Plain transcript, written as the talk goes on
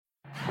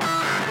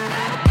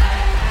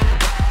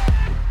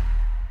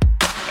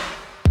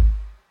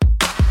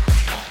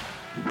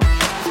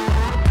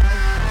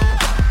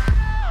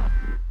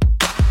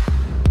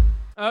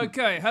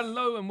Okay,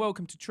 hello and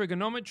welcome to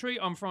Triggernometry.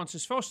 I'm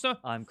Francis Foster.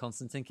 I'm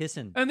Konstantin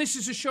Kisin. And this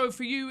is a show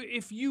for you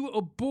if you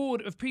are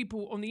bored of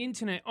people on the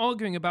internet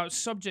arguing about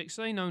subjects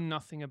they know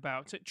nothing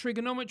about. At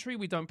Triggernometry,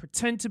 we don't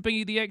pretend to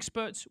be the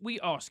experts, we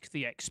ask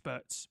the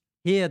experts.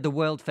 Here at the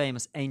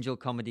world-famous Angel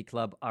Comedy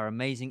Club, our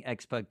amazing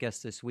expert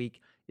guest this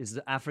week is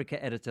the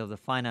Africa editor of the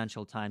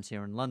Financial Times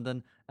here in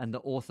London and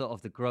the author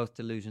of The Growth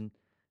Delusion.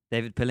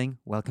 David Pilling,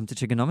 welcome to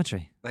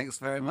Triggernometry. Thanks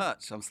very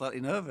much. I'm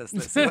slightly nervous.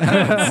 Let's see what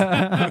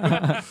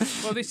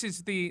happens. Well, this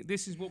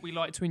is what we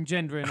like to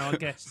engender in our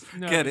guests.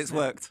 Good, it's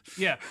worked.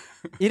 Yeah.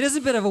 It is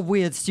a bit of a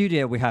weird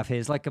studio we have here.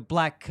 It's like a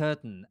black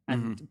curtain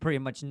and pretty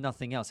much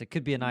nothing else. It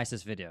could be an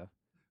ISIS video.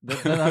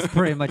 That's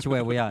pretty much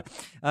where we are.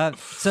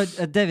 So,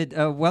 David,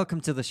 welcome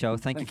to the show.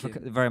 Thank you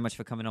very much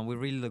for coming on. We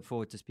really look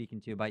forward to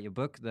speaking to you about your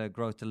book, The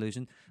Growth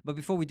Delusion. But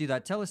before we do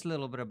that, tell us a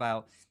little bit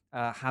about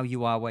how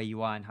you are where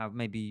you are and how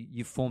maybe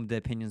you formed the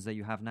opinions that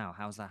you have now.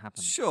 How's that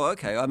happened? Sure,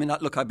 okay. I mean,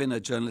 look, I've been a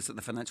journalist at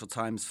the Financial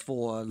Times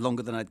for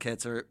longer than I'd care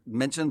to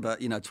mention, but,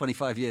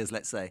 25 years,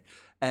 let's say.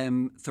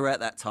 Throughout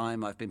that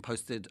time, I've been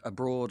posted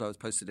abroad. I was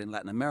posted in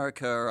Latin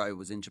America. I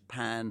was in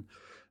Japan.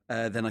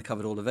 Then I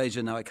covered all of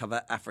Asia. Now I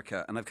cover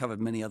Africa, and I've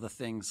covered many other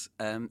things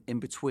in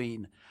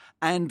between.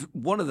 And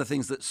one of the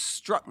things that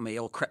struck me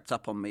or crept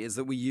up on me is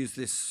that we use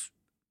this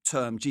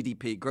term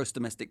GDP, gross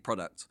domestic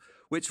product,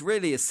 which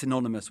really is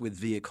synonymous with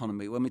the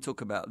economy. When we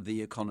talk about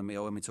the economy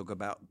or when we talk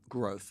about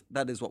growth,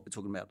 that is what we're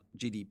talking about,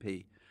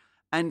 GDP.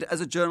 And as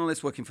a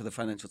journalist working for the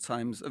Financial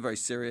Times, a very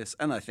serious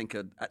and I think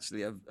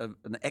actually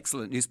an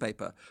excellent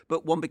newspaper,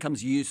 but one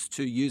becomes used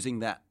to using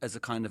that as a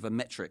kind of a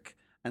metric.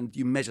 And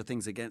you measure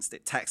things against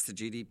it, tax to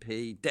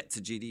GDP, debt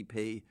to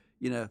GDP,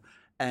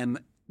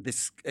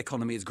 this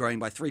economy is growing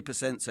by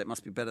 3%, so it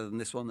must be better than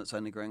this one that's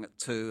only growing at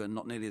 2 and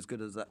not nearly as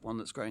good as that one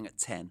that's growing at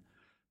 10.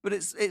 But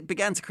it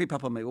began to creep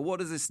up on me. Well, what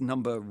does this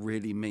number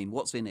really mean?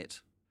 What's in it?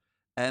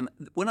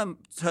 When I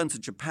turned to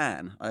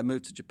Japan, I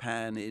moved to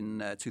Japan in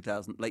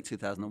late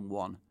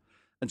 2001.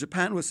 And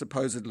Japan was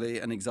supposedly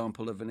an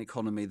example of an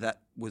economy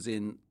that was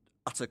in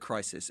utter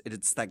crisis. It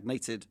had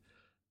stagnated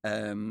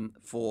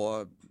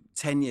for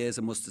 10 years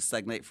and was to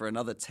stagnate for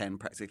another 10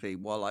 practically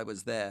while I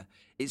was there.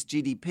 Its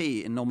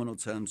GDP in nominal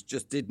terms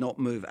just did not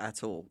move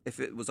at all.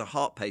 If it was a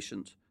heart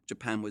patient,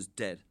 Japan was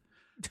dead.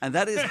 And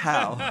that is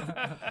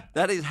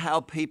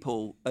how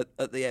people at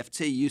the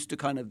FT used to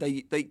kind of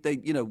they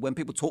when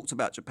people talked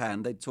about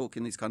Japan, they'd talk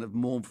in these kind of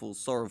mournful,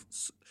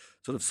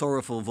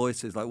 sorrowful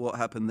voices like, what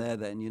happened there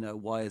then?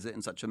 Why is it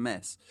in such a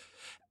mess?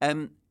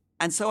 And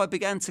so I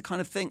began to kind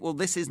of think, well,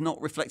 this is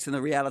not reflecting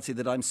the reality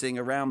that I'm seeing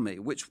around me,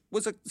 which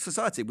was a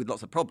society with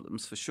lots of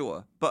problems, for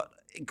sure, but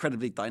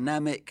incredibly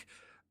dynamic.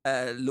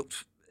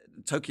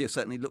 Tokyo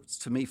certainly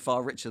looked to me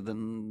far richer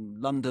than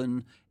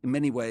London. In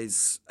many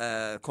ways,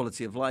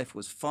 quality of life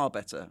was far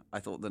better, I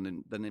thought,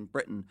 than in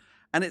Britain.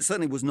 And it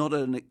certainly was not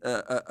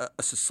a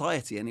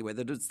society, anyway,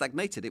 that had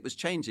stagnated. It was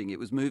changing, it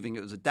was moving,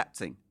 it was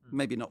adapting,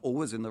 maybe not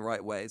always in the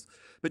right ways.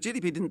 But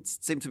GDP didn't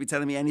seem to be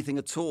telling me anything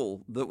at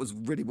all that was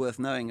really worth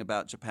knowing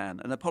about Japan.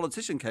 And a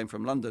politician came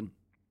from London.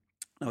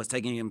 I was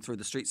taking him through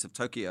the streets of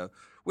Tokyo,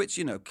 which,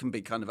 can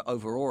be kind of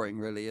overawing,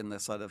 really, in the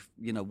sort of,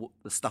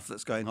 the stuff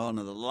that's going on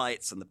and the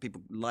lights and the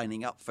people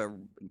lining up for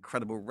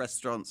incredible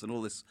restaurants and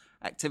all this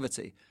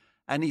activity.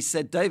 And he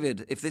said,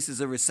 David, if this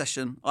is a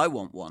recession, I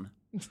want one.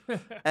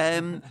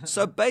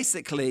 So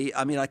basically,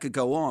 I mean, I could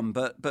go on,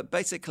 but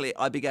basically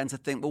I began to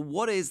think, well,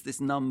 what is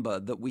this number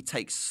that we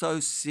take so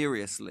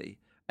seriously?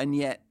 And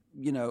yet,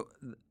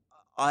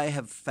 I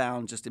have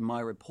found just in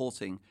my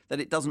reporting that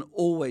it doesn't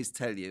always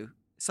tell you,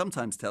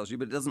 sometimes tells you,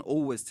 but it doesn't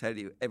always tell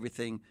you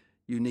everything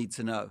you need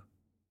to know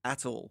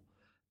at all.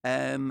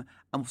 And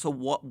so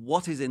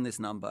what is in this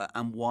number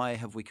and why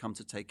have we come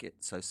to take it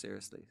so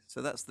seriously?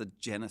 So that's the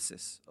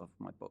genesis of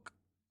my book.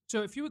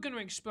 So if you were going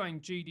to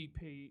explain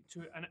GDP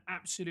to an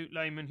absolute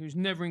layman who's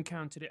never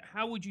encountered it,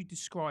 how would you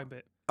describe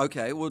it?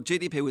 Okay, well,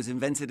 GDP was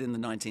invented in the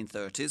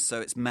 1930s, so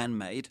it's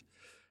man-made,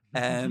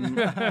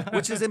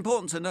 which is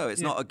important to know. It's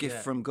not a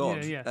gift from God.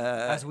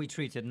 As we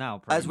treat it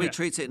now. As we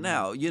treat it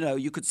now.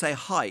 You could say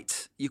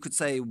height, you could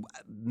say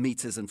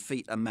meters and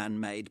feet are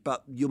man-made,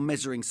 but you're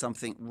measuring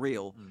something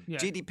real. Yeah.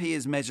 GDP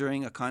is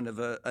measuring a kind of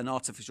an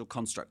artificial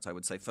construct, I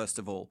would say, first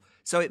of all.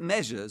 So it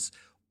measures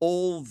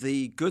all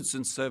the goods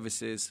and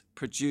services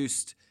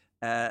produced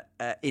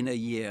in a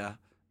year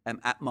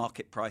at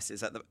market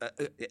prices.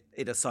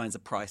 It assigns a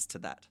price to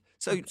that.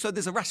 So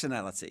there's a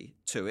rationality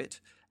to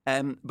it,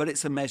 but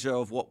it's a measure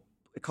of what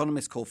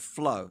economists call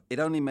flow. It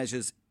only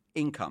measures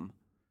income.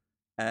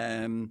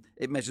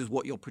 It measures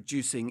what you're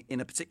producing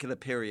in a particular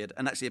period,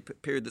 and actually a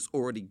period that's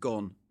already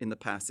gone in the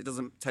past. It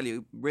doesn't tell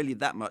you really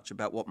that much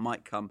about what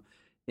might come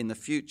in the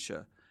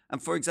future.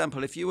 And for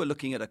example, if you were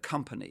looking at a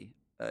company,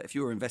 if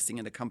you were investing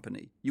in a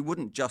company, you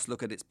wouldn't just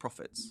look at its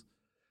profits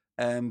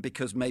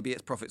because maybe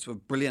its profits were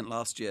brilliant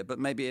last year, but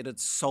maybe it had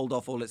sold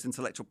off all its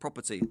intellectual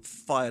property,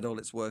 fired all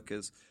its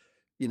workers,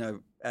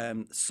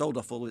 sold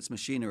off all its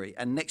machinery.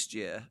 And next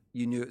year,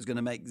 you knew it was going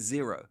to make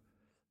zero.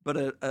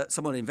 But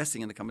someone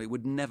investing in a company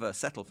would never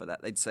settle for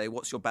that. They'd say,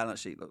 what's your balance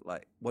sheet look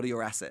like? What are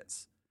your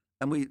assets?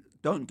 And we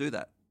don't do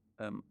that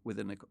with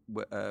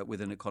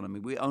an economy.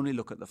 We only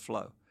look at the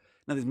flow.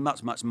 Now, there's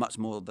much, much, much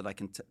more that I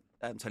can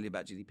tell you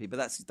about GDP, but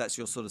that's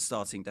your sort of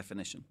starting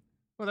definition.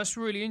 Well, that's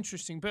really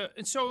interesting. But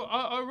so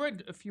I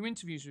read a few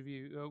interviews with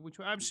you, which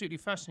were absolutely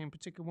fascinating, in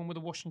particular one with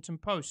the Washington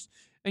Post.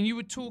 And you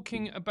were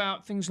talking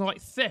about things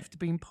like theft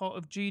being part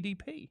of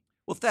GDP.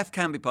 Well, theft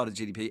can be part of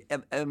GDP.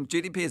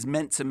 GDP is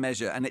meant to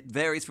measure, and it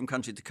varies from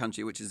country to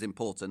country, which is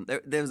important.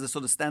 There's a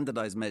sort of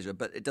standardized measure,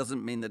 but it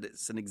doesn't mean that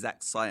it's an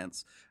exact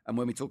science. And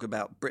when we talk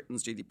about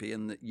Britain's GDP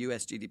and the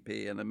US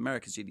GDP and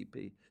America's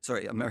GDP,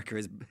 sorry, America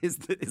is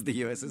the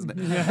US, isn't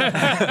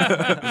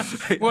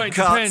it? Well, it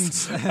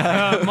depends.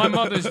 My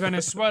mother's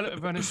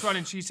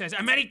Venezuelan. She says,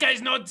 America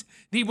is not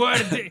the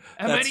world.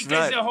 America is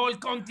the whole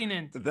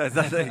continent.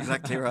 That's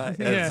exactly right.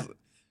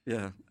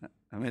 Yeah.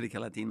 America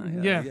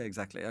Latina. Yeah,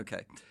 exactly.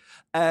 Okay.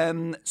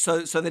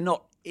 So they're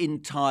not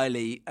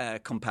entirely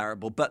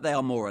comparable, but they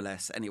are more or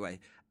less anyway.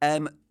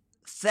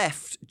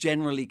 Theft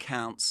generally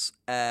counts.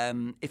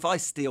 If I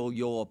steal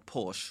your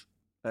Porsche,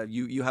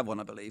 you have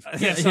one, I believe.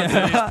 Yes,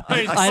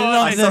 I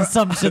love the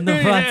assumption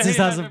that Francis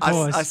has a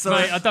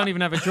Porsche. I don't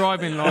even have a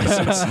driving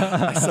license.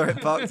 I saw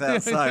it parked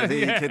outside. Are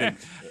you kidding?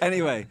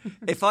 Anyway,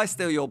 if I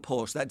steal your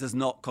Porsche, that does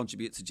not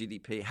contribute to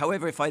GDP.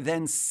 However, if I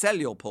then sell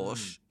your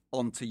Porsche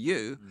onto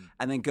you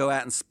and then go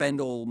out and spend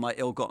all my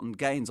ill-gotten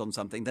gains on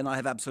something, then I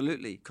have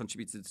absolutely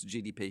contributed to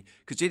GDP,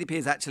 because GDP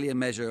is actually a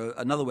measure.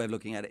 Another way of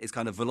looking at it is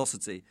kind of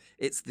velocity.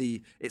 It's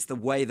the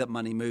way that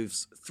money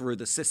moves through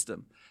the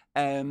system.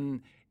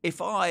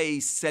 If I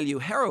sell you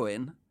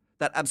heroin,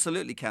 that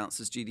absolutely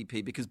counts as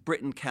GDP, because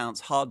Britain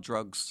counts hard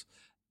drugs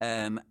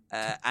and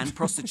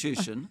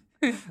prostitution.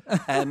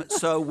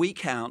 So we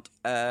count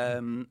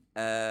heroin,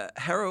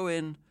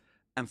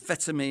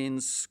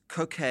 amphetamines,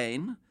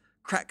 cocaine,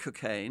 crack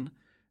cocaine,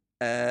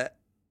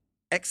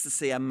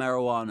 ecstasy, and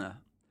marijuana.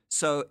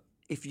 So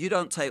if you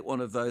don't take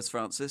one of those,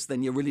 Francis,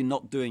 then you're really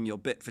not doing your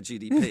bit for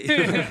GDP.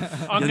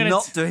 You're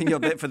not doing your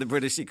bit for the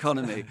British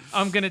economy.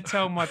 I'm going to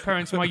tell my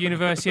parents my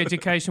university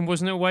education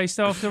wasn't a waste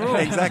after all.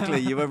 Exactly.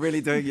 You were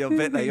really doing your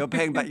bit there. You're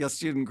paying back your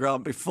student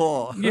grant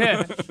before.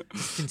 Yeah.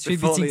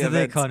 Contributing to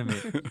the economy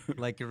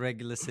like a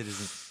regular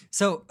citizen.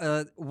 So,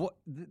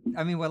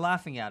 we're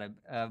laughing at it,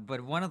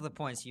 but one of the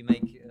points you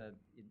make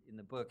in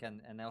the book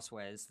and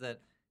elsewhere is that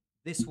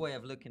this way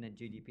of looking at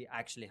GDP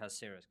actually has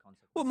serious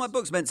consequences. Well, my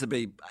book's meant to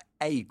be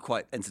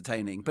quite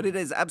entertaining, but it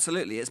is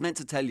absolutely. It's meant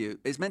to tell you.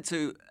 It's meant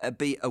to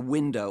be a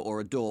window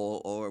or a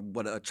door or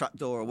a trap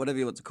door or whatever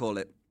you want to call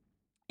it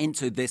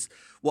into this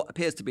what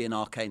appears to be an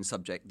arcane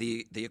subject: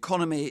 the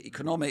economy,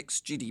 economics,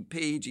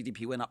 GDP.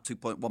 GDP went up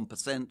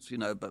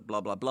 2.1%. But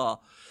blah blah blah,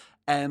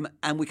 and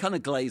we kind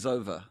of glaze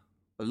over.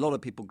 A lot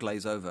of people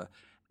glaze over,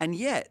 and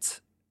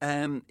yet.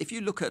 If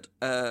you look at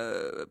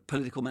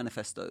political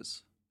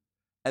manifestos,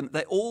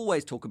 they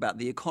always talk about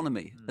the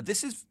economy.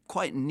 This is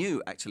quite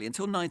new, actually.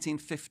 Until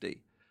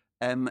 1950,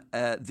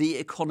 the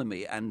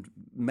economy and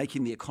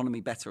making the economy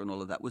better and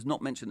all of that was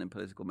not mentioned in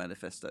political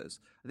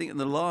manifestos. I think in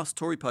the last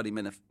Tory party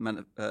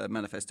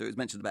manifesto, it was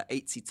mentioned about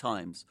 80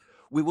 times.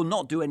 We will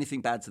not do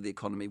anything bad to the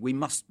economy. We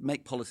must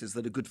make policies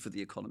that are good for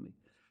the economy.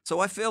 So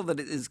I feel that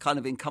it is kind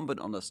of incumbent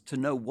on us to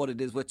know what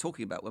it is we're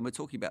talking about when we're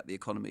talking about the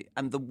economy.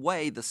 And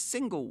the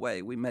single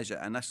way we measure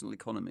our national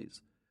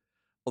economies,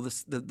 or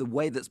the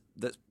way that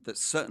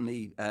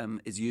certainly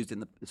is used in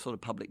the sort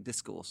of public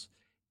discourse,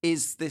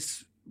 is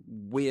this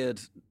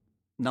weird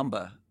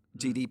number,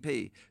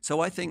 GDP. So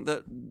I think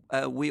that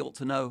we ought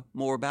to know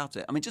more about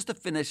it. I mean, just to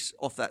finish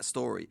off that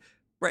story,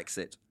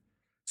 Brexit.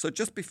 So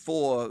just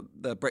before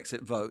the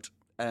Brexit vote,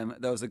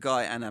 there was a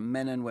guy, Anna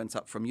Menon, went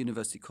up from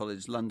University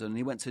College London, and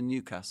he went to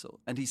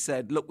Newcastle, and he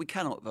said, look, we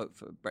cannot vote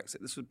for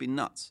Brexit. This would be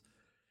nuts.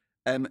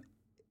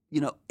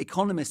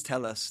 Economists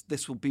tell us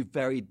this will be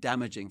very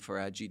damaging for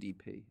our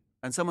GDP.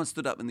 And someone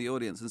stood up in the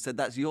audience and said,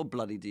 that's your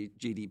bloody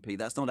GDP.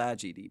 That's not our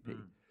GDP.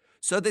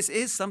 So this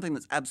is something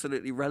that's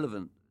absolutely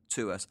relevant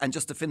to us. And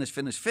just to finish,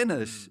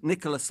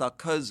 Nicolas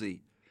Sarkozy,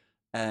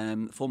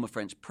 former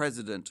French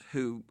president,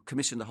 who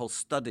commissioned a whole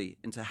study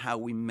into how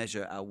we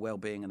measure our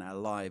well-being and our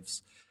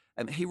lives.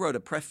 He wrote a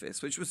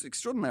preface, which was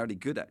extraordinarily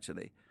good,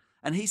 actually.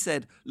 And he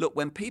said, look,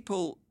 when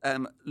people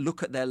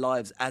look at their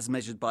lives as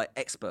measured by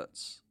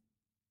experts,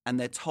 and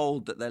they're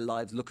told that their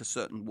lives look a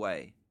certain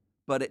way,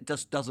 but it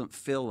just doesn't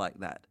feel like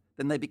that,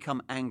 then they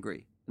become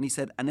angry. And he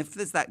said, and if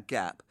there's that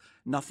gap,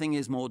 nothing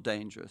is more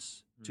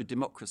dangerous to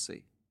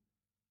democracy.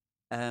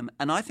 And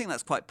I think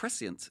that's quite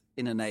prescient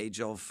in an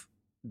age of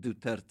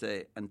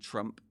Duterte and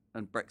Trump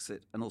and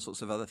Brexit and all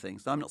sorts of other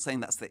things. Now, I'm not saying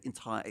that's the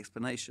entire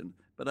explanation,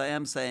 but I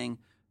am saying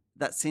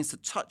that seems to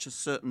touch a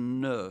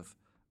certain nerve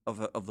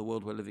of the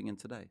world we're living in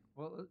today.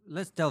 Well,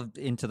 let's delve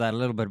into that a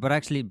little bit. But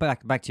actually,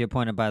 back to your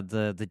point about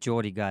the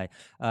Geordie guy.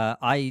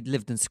 I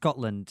lived in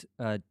Scotland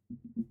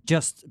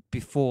just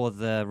before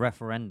the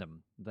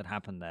referendum that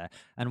happened there.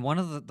 And one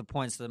of the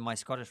points that my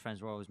Scottish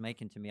friends were always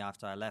making to me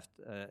after I left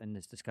in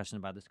this discussion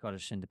about the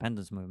Scottish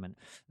independence movement,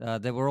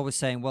 they were always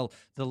saying, well,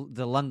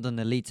 the London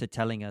elites are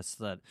telling us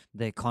that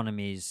the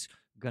economy's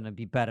going to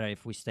be better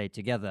if we stay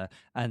together.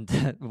 And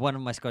one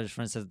of my Scottish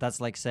friends says that's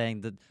like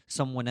saying that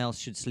someone else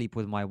should sleep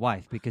with my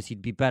wife because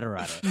he'd be better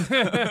at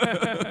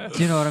it.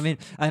 Do you know what I mean?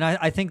 And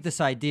I think this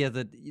idea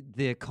that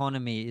the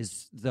economy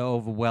is the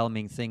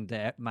overwhelming thing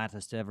that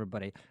matters to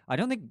everybody, I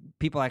don't think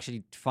people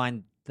actually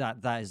find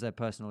that is their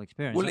personal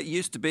experience. Well, it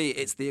used to be,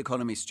 it's the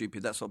economy,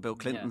 stupid. That's what Bill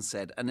Clinton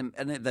said. And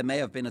there may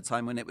have been a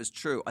time when it was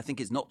true. I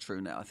think it's not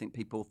true now. I think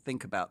people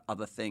think about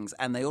other things.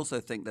 And they also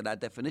think that our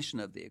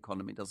definition of the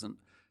economy doesn't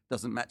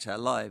match our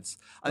lives.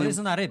 Well,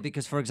 isn't that it?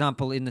 Because, for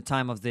example, in the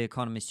time of the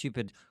economy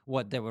stupid,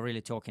 what they were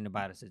really talking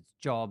about is it's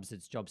jobs,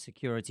 it's job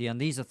security, and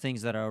these are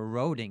things that are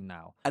eroding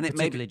now. And it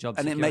may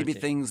be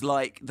things things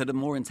like that are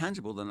more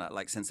intangible than that,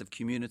 like sense of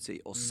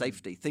community or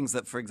safety. Things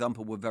that, for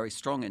example, were very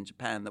strong in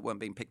Japan that weren't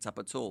being picked up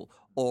at all.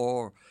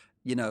 Or,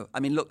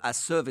 look, our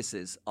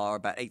services are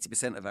about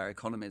 80% of our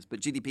economies, but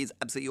GDP is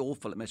absolutely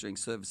awful at measuring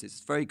services.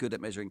 It's very good at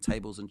measuring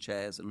tables and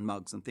chairs and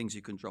mugs and things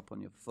you can drop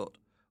on your foot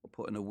or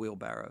put in a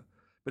wheelbarrow.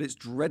 But it's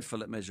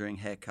dreadful at measuring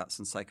haircuts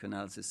and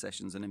psychoanalysis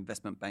sessions and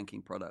investment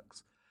banking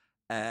products,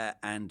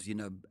 and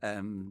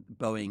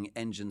Boeing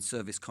engine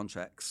service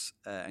contracts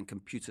and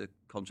computer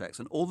contracts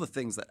and all the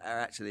things that are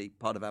actually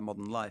part of our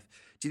modern life.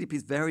 GDP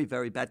is very,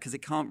 very bad because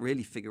it can't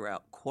really figure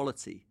out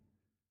quality.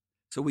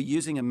 So we're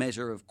using a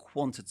measure of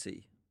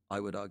quantity, I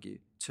would argue,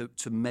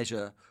 to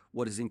measure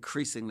what is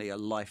increasingly a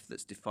life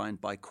that's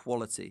defined by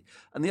quality.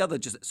 And the other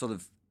just sort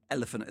of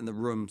elephant in the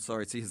room,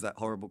 sorry to use that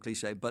horrible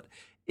cliche, but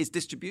is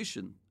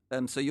distribution.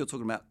 So you're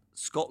talking about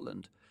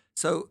Scotland.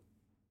 So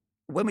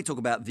when we talk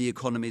about the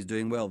economy is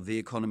doing well, the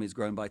economy is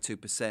growing by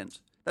 2%,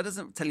 that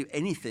doesn't tell you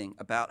anything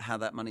about how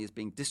that money is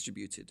being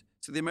distributed.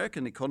 So the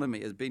American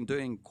economy has been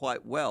doing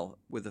quite well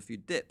with a few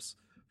dips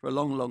for a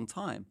long, long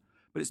time.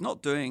 But it's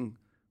not doing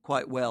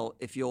quite well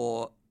if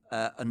you're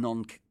a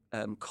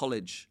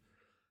non-college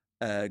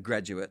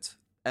graduate.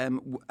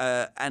 And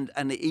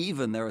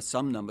even there are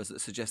some numbers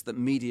that suggest that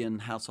median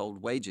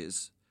household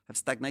wages have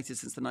stagnated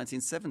since the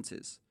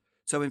 1970s.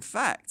 So in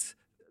fact,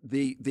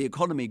 the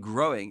economy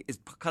growing is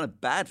kind of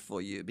bad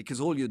for you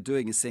because all you're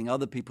doing is seeing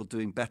other people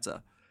doing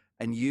better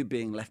and you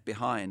being left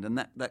behind. And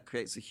that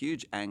creates a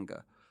huge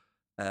anger,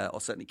 or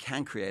certainly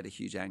can create a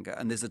huge anger.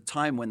 And there's a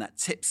time when that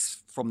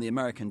tips from the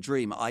American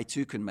dream, I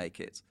too can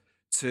make it,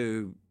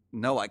 to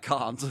no, I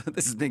can't.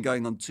 This has been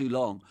going on too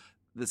long.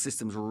 The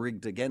system's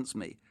rigged against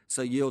me.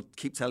 So you'll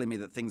keep telling me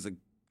that things are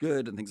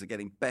good and things are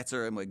getting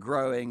better and we're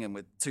growing and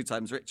we're 2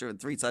 times richer and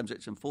 3 times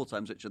richer and 4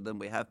 times richer than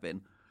we have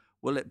been.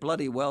 Well, it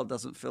bloody well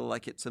doesn't feel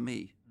like it to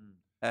me.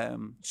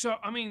 So,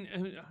 I mean,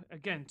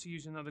 again, to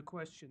use another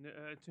question,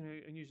 to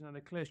use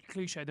another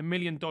cliche, the $1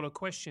 million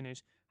question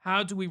is,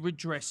 how do we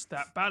redress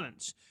that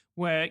balance?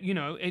 Where,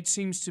 it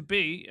seems to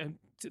be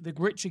the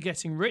rich are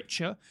getting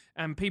richer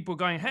and people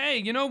going, hey,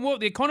 you know what,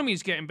 the economy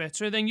is getting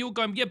better. Then you're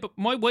going, yeah, but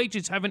my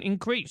wages haven't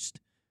increased.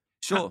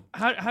 Sure.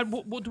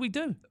 What do we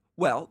do?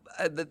 Well,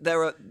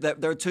 there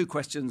are 2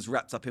 questions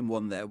wrapped up in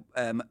one there.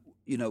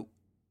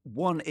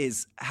 One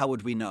is, how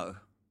would we know?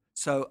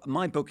 So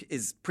my book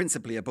is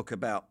principally a book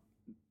about,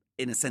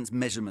 in a sense,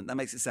 measurement. That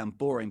makes it sound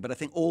boring, but I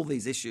think all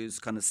these issues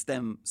kind of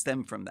stem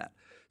from that.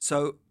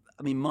 So,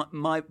 I mean,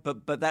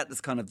 but that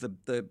is kind of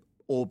the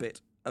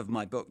orbit of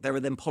my book. There are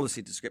then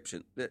policy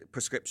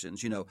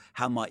prescriptions.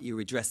 How might you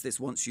redress this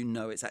once you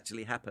know it's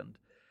actually happened?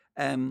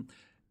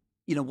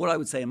 What I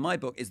would say in my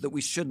book is that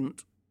we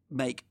shouldn't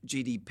make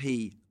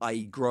GDP,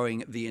 i.e.,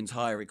 growing the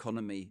entire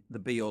economy, the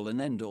be-all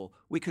and end-all.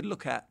 We could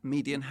look at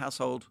median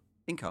household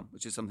income,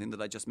 which is something that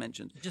I just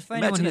mentioned. Just for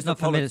anyone who's not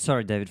familiar,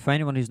 sorry, David. For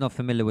anyone who's not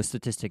familiar with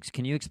statistics,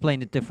 can you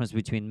explain the difference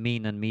between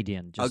mean and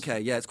median? Okay,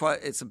 yeah,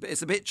 it's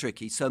a bit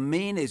tricky. So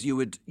mean is you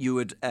would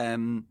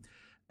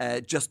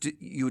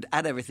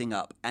add everything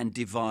up and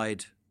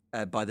divide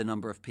by the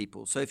number of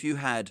people. So if you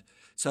had,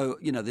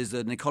 there's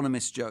an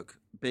economist joke.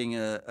 Being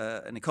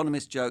an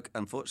economist joke,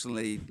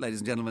 unfortunately, ladies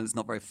and gentlemen, it's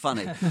not very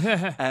funny.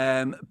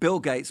 Bill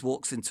Gates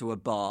walks into a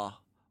bar.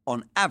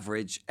 On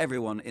average,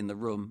 everyone in the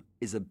room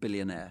is a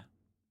billionaire.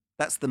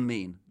 That's the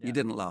mean. Yeah. You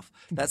didn't laugh.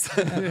 That's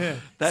sorry.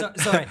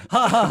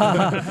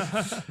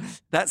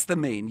 That's the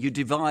mean. You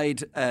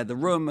divide the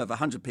room of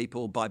 100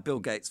 people by Bill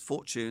Gates'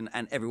 fortune,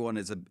 and everyone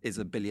is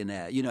a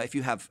billionaire. If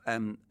you have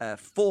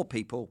 4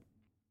 people,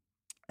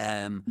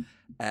 and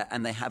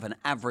they have an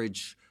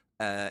average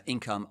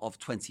income of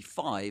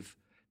 25,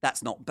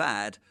 that's not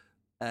bad,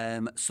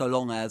 so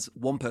long as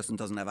one person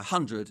doesn't have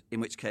 100,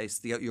 in which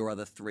case your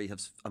other 3 have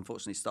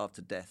unfortunately starved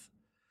to death.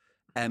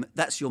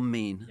 That's your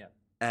mean. Yeah.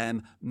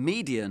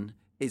 Median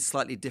is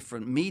slightly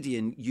different.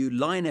 Median, you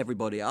line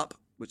everybody up,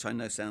 which I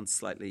know sounds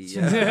slightly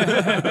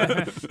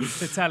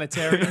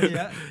totalitarian.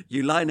 Yeah.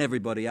 You line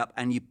everybody up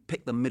and you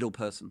pick the middle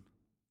person.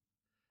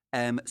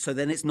 So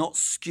then it's not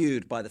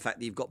skewed by the fact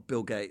that you've got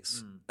Bill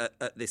Gates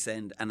at this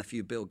end and a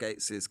few Bill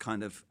Gateses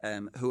kind of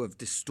who have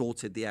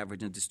distorted the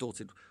average and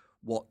distorted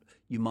what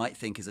you might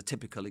think is a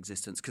typical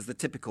existence. Because the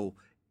typical,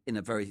 in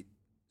a very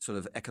sort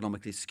of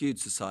economically skewed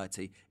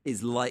society,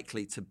 is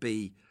likely to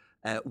be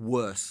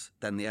worse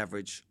than the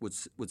average would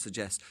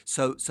suggest.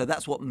 So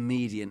that's what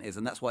median is,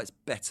 and that's why it's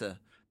better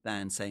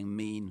than saying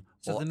mean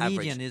So or the average.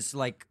 median is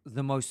like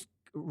the most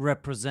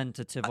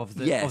representative of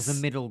the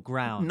yes. middle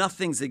ground.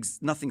 Nothing's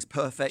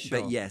perfect,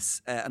 Sure. but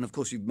yes. And of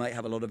course, you might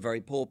have a lot of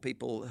very poor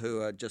people who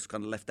are just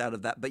kind of left out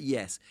of that. But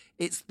yes,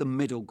 it's the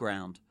middle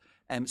ground.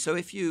 So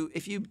if you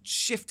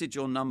shifted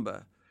your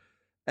number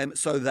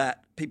so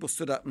that people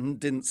stood up and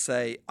didn't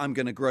say, I'm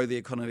going to grow the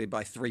economy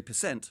by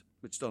 3%,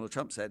 which Donald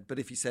Trump said, but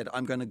if he said,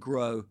 I'm going to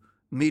grow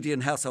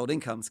median household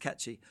incomes,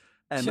 catchy.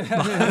 You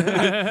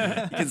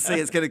can see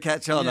it's going to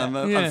catch on.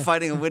 Yeah. I'm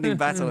fighting a winning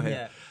battle here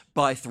Yeah.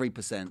 by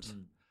 3%.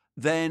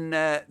 Then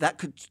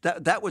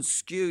that would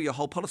skew your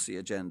whole policy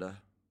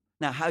agenda.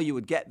 Now, how you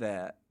would get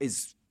there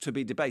is to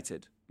be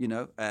debated.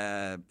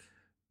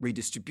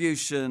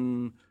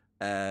 Redistribution,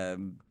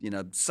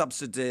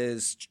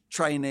 subsidies,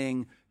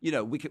 training.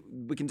 We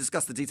can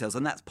discuss the details,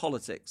 and that's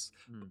politics.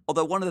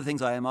 Although one of the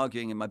things I am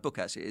arguing in my book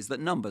actually is that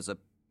numbers are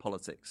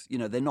politics.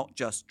 They're not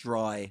just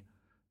dry,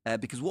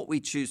 because what we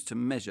choose to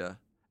measure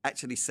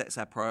actually sets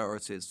our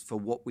priorities for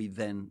what we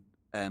then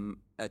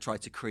try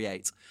to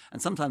create.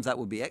 And sometimes that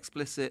will be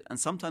explicit, and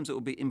sometimes it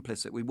will be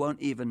implicit. We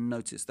won't even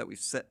notice that we've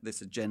set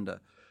this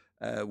agenda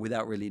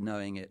without really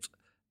knowing it.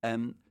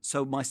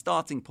 So my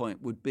starting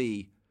point would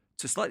be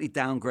to slightly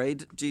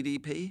downgrade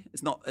GDP.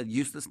 It's not a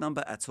useless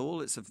number at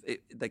all.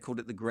 They called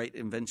it the great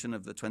invention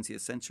of the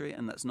 20th century,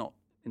 and that's not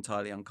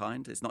entirely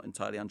unkind. It's not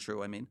entirely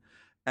untrue, I mean.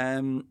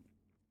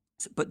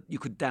 But you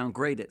could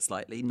downgrade it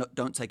slightly.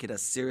 Don't take it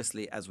as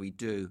seriously as we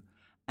do,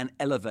 and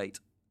elevate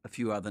a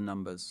few other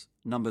numbers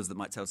that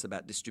might tell us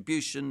about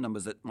distribution,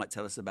 numbers that might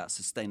tell us about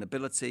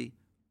sustainability,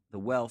 the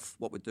wealth,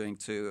 what we're doing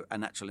to our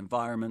natural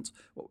environment,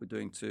 what we're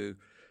doing to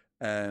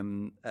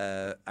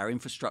our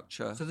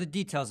infrastructure. So the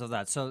details of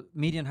that. So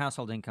median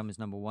household income is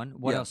number one.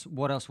 What else?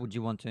 What else would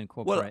you want to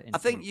incorporate? Well, I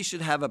think you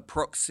should have a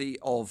proxy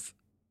of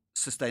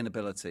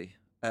sustainability.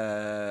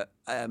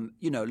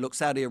 Look,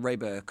 Saudi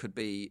Arabia could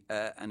be,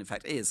 and in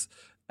fact is,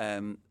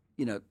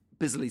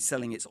 busily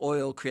selling its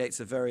oil,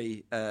 creates a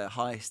very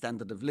high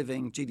standard of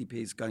living. GDP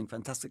is going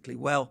fantastically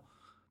well.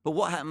 But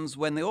what happens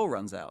when the oil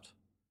runs out?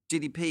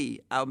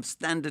 GDP, our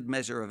standard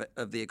measure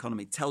of the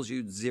economy, tells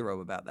you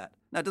zero about that.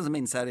 Now, it doesn't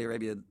mean Saudi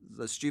Arabia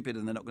are stupid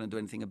and they're not going to do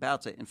anything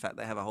about it. In fact,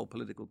 they have a whole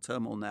political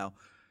turmoil now,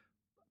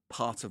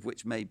 part of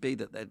which may be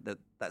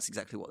that's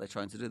exactly what they're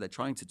trying to do. They're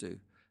trying to do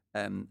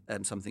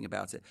something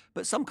about it.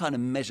 But some kind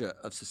of measure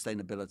of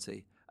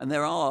sustainability. And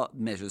there are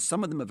measures.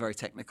 Some of them are very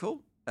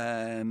technical,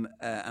 and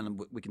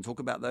we can talk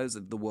about those.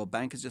 The World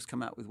Bank has just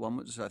come out with one,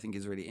 which I think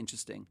is really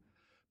interesting.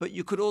 But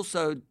you could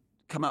also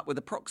come up with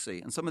a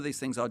proxy, and some of these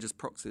things are just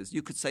proxies.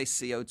 You could say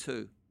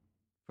CO2,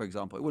 for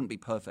example. It wouldn't be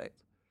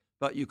perfect,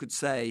 but you could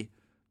say,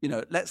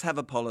 let's have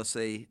a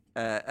policy,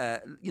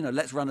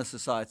 let's run a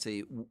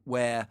society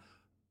where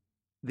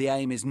the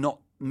aim is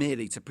not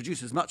merely to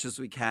produce as much as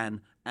we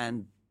can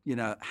and,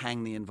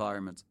 hang the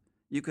environment.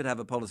 You could have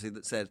a policy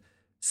that said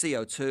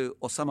CO2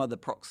 or some other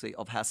proxy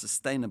of how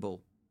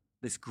sustainable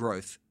this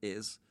growth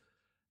is,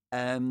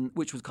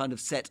 which would kind of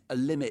set a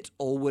limit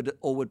or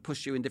would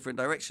push you in different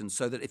directions,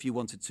 so that if you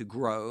wanted to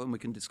grow, and we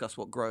can discuss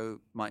what grow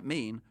might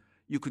mean,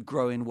 you could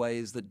grow in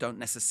ways that don't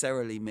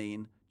necessarily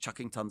mean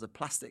chucking tons of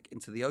plastic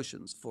into the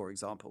oceans, for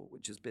example,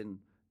 which has been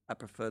a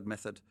preferred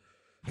method,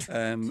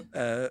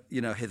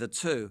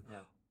 hitherto,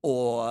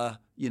 or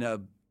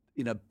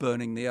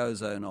burning the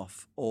ozone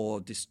off,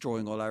 or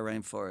destroying all our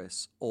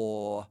rainforests,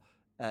 or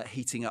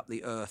heating up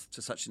the earth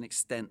to such an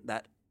extent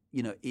that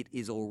it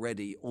is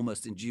already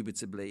almost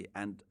indubitably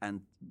and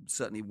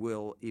certainly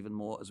will even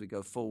more as we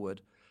go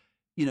forward,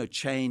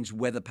 change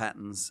weather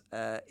patterns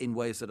in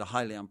ways that are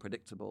highly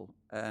unpredictable,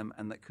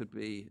 and that could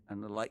be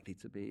and are likely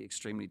to be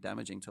extremely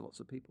damaging to lots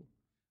of people.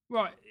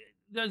 Right.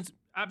 That's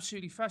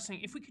absolutely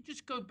fascinating. If we could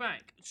just go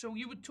back. So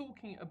you were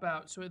talking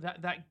about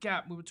that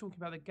gap. We were talking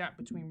about the gap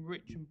between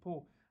rich and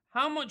poor.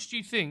 How much do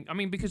you think? I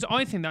mean, because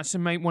I think that's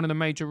one of the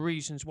major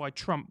reasons why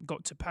Trump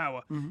got to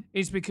power,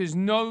 is because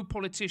no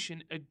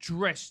politician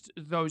addressed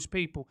those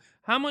people.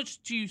 How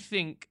much do you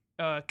think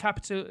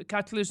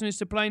capitalism is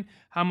to blame?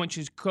 How much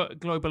is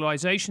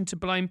globalization to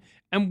blame?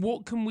 And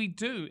what can we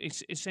do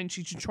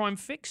essentially to try and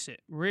fix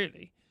it,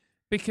 really?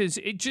 Because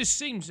it just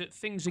seems that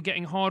things are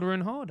getting harder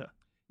and harder.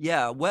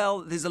 Yeah,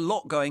 well, there's a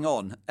lot going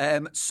on.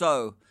 One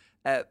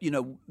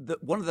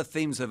of the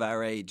themes of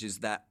our age is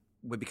that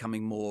we're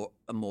becoming more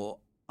and more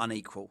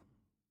unequal.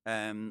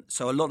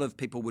 So a lot of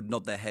people would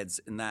nod their heads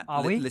in that.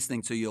 Are we?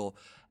 Listening to your...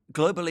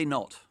 Globally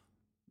not.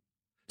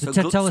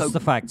 Tell us the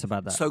facts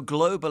about that. So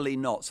globally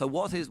not. So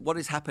what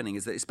is happening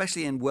is that,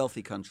 especially in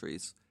wealthy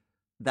countries,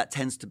 that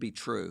tends to be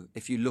true.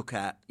 If you look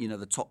at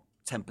the top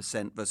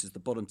 10% versus the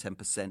bottom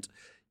 10%,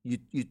 you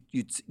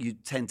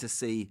tend to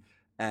see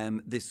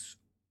this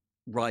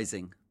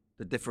rising,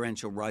 the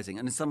differential rising,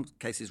 and in some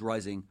cases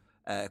rising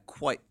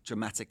quite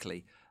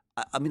dramatically.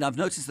 I mean, I've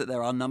noticed that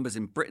there are numbers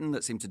in Britain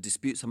that seem to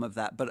dispute some of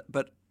that,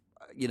 but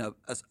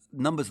as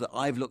numbers that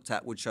I've looked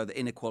at would show that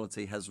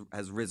inequality has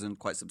risen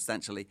quite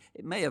substantially.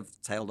 It may have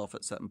tailed off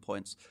at certain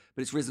points,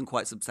 but it's risen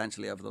quite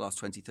substantially over the last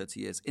 20, 30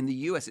 years. In the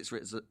US, it's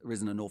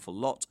risen an awful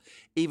lot.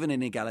 Even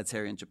in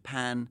egalitarian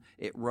Japan,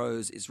 it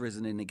rose. It's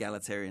risen in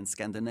egalitarian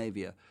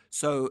Scandinavia.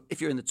 So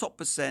if you're in the top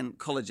percent,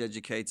 college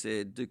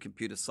educated, do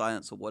computer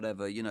science or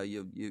whatever,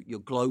 you're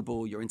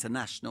global, you're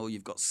international,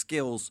 you've got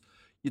skills,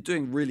 you're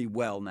doing really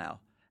well now.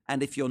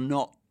 And if you're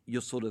not,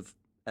 you're sort of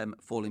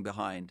falling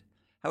behind.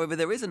 However,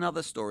 there is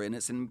another story, and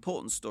it's an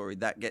important story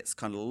that gets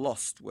kind of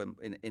lost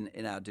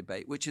in our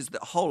debate, which is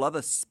that whole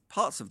other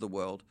parts of the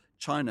world,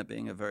 China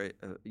being a very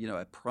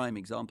a prime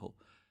example,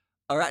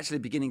 are actually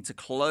beginning to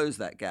close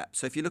that gap.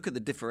 So if you look at the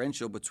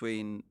differential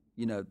between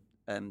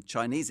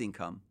Chinese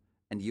income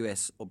and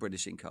US or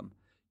British income,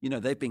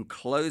 they've been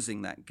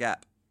closing that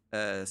gap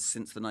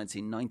since the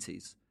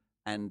 1990s,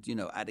 and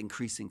at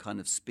increasing kind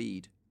of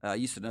speed. I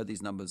used to know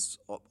these numbers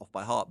off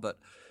by heart, but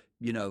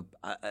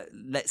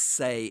let's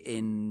say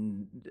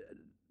in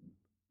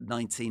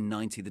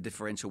 1990 the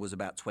differential was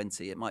about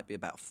 20. It might be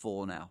about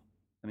 4 now.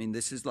 I mean,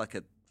 this is like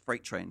a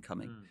freight train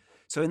coming.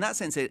 So in that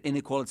sense,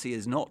 inequality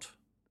is not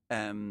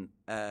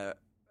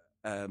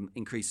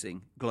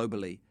increasing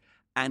globally,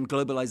 and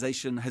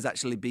globalization has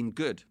actually been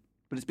good.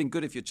 But it's been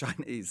good if you're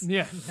Chinese,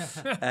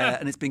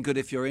 and it's been good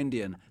if you're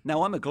Indian.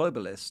 Now, I'm a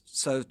globalist,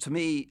 so to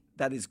me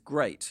that is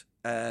great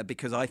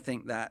because I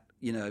think that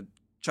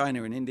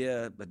China and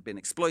India had been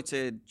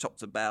exploited,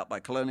 chopped about by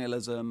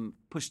colonialism,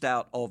 pushed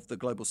out of the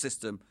global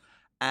system,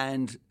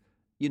 and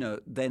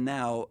they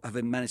now have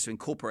managed to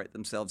incorporate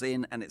themselves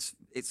in. And it's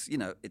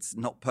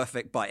not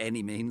perfect by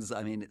any means.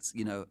 I mean, it's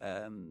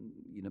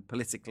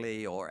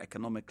politically or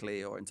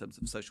economically or in terms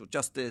of social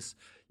justice,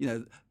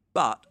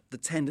 But the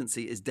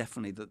tendency is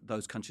definitely that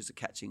those countries are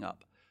catching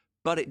up.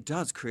 But it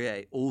does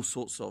create all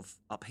sorts of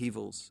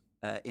upheavals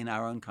in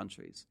our own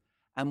countries,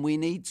 and we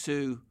need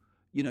to.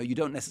 You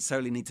don't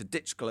necessarily need to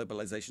ditch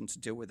globalization to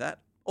deal with that,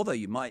 although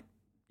you might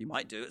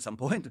do at some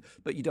point,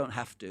 but you don't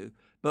have to.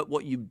 But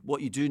what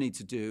you do need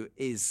to do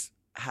is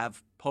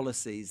have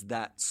policies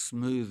that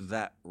smooth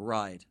that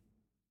ride,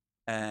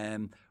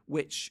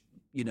 which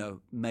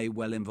may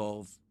well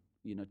involve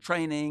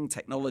training,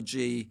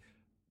 technology,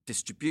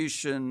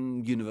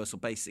 distribution, universal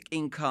basic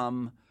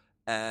income,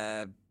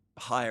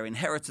 higher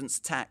inheritance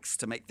tax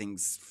to make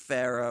things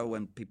fairer.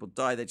 When people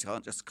die, they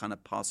can't just kind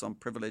of pass on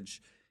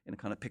privilege in a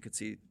kind of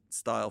Piketty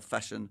style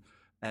fashion,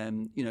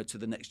 to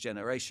the next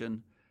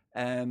generation.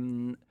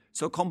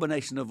 So a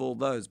combination of all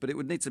those, but it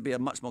would need to be a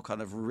much more kind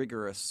of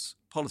rigorous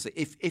policy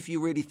if you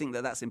really think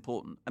that that's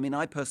important. I mean,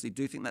 I personally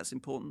do think that's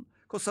important.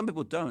 Of course, some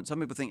people don't. Some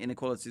people think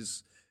inequality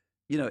is,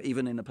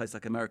 even in a place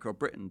like America or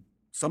Britain,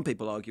 some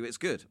people argue it's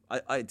good.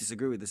 I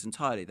disagree with this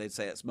entirely. They'd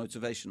say it's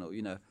motivational,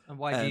 And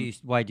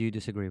why do you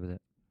disagree with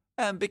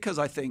it? Because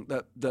I think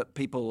that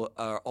people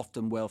are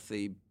often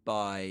wealthy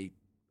by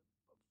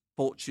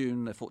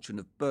fortune, their fortune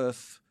of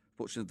birth,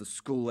 fortune of the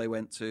school they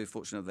went to,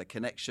 fortune of their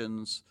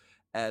connections.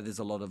 There's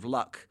a lot of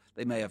luck.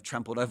 They may have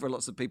trampled over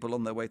lots of people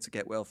on their way to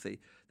get wealthy.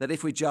 That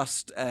if we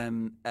just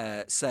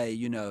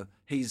say,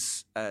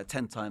 he's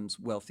 10 times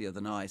wealthier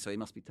than I, so he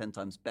must be 10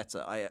 times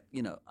better, I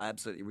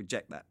absolutely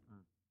reject that.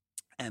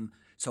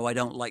 So I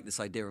don't like this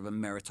idea of a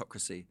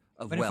meritocracy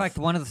of But wealth. in fact,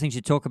 one of the things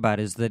you talk about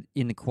is that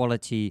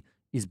inequality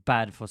is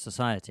bad for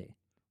society.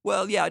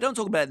 Well, yeah, I don't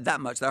talk about it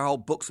that much. There are whole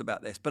books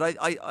about this, but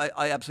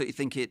I absolutely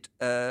think it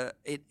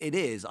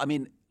is. I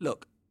mean,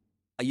 look,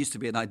 I used to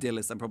be an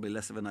idealist. I'm probably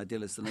less of an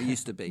idealist than I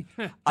used to be.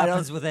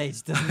 Happens with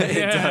age, doesn't it?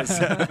 It does.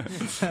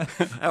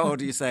 How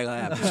old are you saying I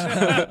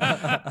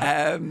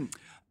am?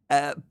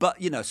 But,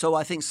 so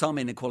I think some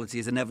inequality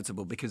is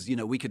inevitable because,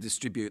 we could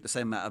distribute the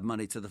same amount of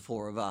money to the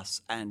four of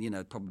us and,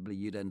 probably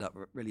you'd end up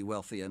really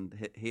wealthy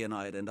and he and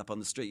I would end up on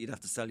the street. You'd have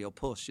to sell your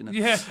Porsche,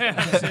 Yeah,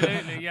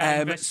 absolutely.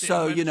 Yeah,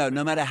 so,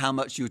 no matter how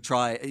much you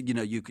try,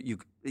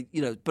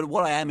 but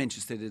what I am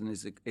interested in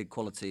is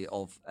equality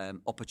of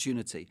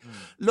opportunity.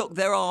 Look,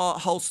 there are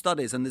whole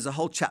studies and there's a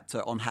whole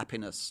chapter on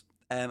happiness.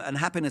 And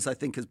happiness, I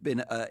think, has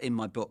been, in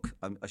my book,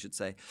 I should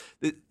say,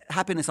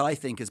 happiness, I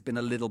think, has been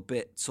a little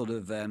bit sort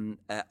of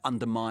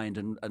undermined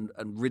and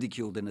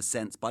ridiculed in a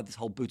sense by this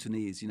whole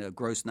Bhutanese,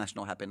 gross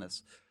national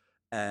happiness,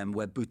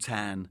 where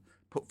Bhutan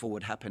put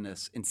forward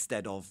happiness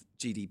instead of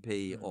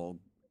GDP or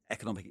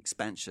economic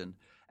expansion.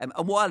 And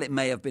while it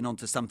may have been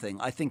onto something,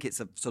 I think it's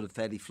a sort of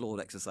fairly flawed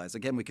exercise.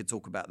 Again, we could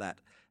talk about that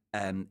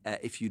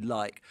if you'd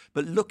like.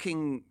 But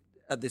looking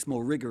at this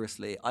more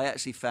rigorously, I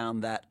actually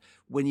found that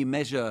when you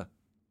measure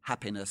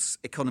happiness,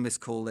 economists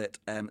call it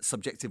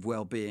subjective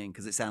well-being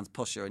because it sounds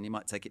posher and you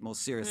might take it more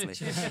seriously.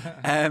 Do you feel?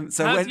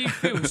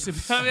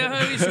 How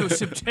is your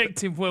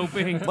subjective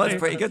well-being? Well, it's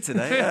pretty good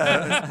today.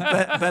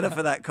 Yeah, better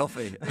for that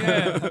coffee.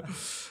 Yeah.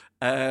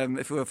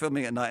 If we were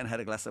filming at night and had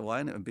a glass of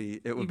wine,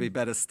 it would be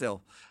better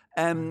still.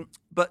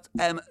 But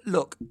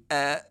look,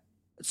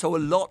 so a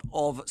lot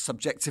of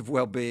subjective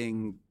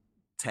well-being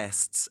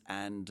tests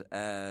and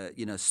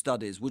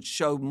studies would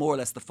show more or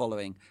less the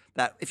following: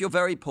 that if you're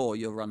very poor,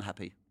 you're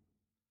unhappy.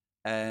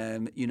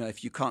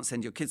 If you can't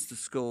send your kids to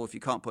school, if you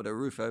can't put a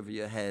roof over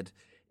your head,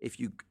 if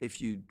you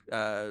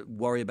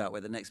worry about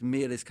where the next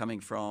meal is coming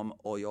from,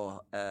 or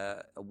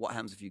what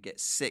happens if you get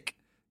sick,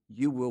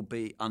 you will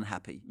be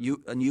unhappy.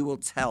 You will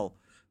tell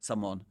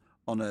someone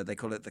on they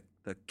call it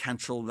the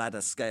Cantrell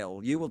ladder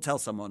scale. You will tell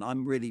someone,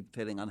 I'm really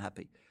feeling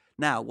unhappy.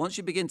 Now, once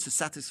you begin to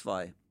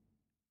satisfy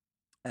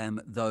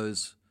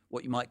those,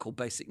 what you might call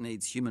basic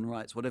needs, human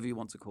rights, whatever you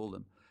want to call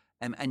them,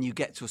 and you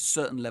get to a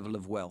certain level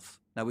of wealth,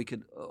 now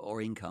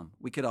or income,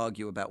 we could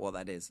argue about what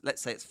that is.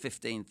 Let's say it's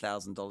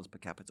 $15,000 per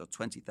capita or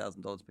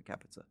 $20,000 per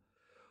capita.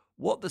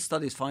 What the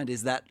studies find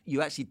is that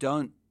you actually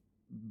don't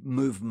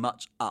move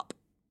much up.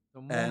 So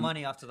more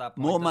money after that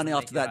point. More money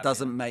after that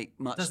doesn't make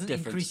much difference.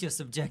 Doesn't increase your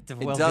subjective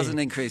well-being. well-being. It doesn't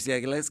increase. Yeah,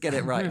 let's get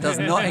it right. It does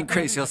not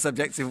increase your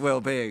subjective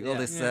well-being. All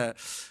this,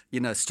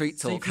 street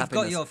talk. So if you've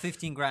happiness. got your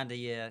 15 grand a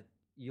year,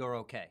 you're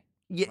okay.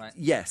 Right?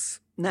 Yes.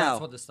 Now,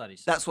 that's what the studies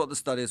say. That's what the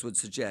studies would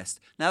suggest.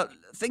 Now,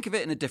 think of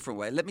it in a different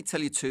way. Let me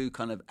tell you two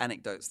kind of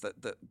anecdotes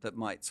that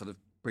might sort of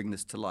bring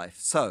this to life.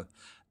 So,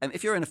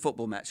 if you're in a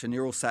football match and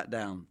you're all sat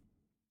down,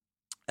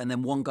 and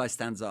then one guy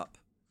stands up,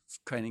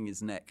 craning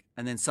his neck,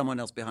 and then someone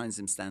else behind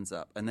him stands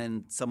up, and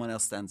then someone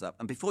else stands up,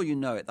 and before you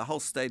know it, the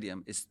whole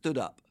stadium is stood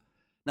up.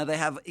 Now, they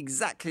have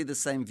exactly the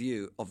same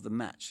view of the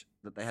match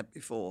that they had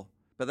before,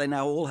 but they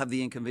now all have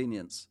the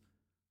inconvenience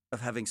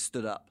of having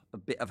stood up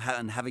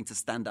and having to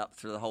stand up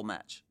through the whole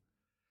match.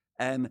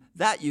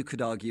 That, you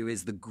could argue,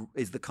 is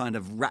the kind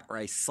of rat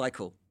race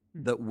cycle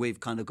that we've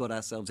kind of got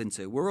ourselves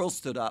into. We're all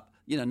stood up.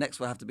 Next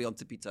we'll have to be on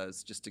tippy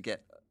toes just to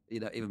get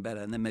even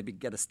better, and then maybe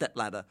get a step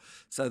ladder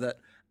so that.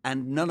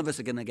 And none of us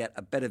are going to get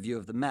a better view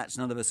of the match.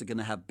 None of us are going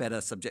to have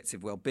better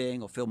subjective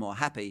well-being or feel more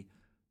happy.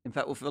 In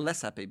fact, we'll feel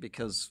less happy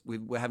because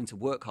we're having to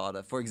work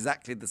harder for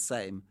exactly the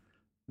same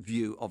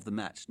view of the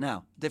match.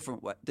 Now,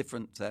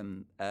 different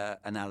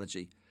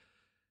analogy.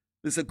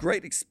 There's a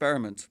great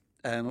experiment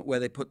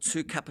where they put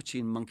two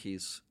capuchin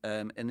monkeys,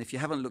 and if you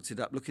haven't looked it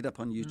up, look it up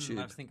on YouTube.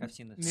 I think I've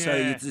seen this. So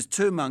there's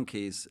two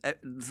monkeys,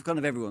 kind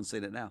of everyone's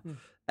seen it now,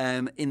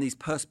 in these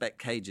perspex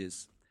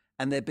cages,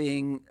 and they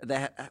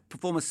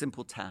perform a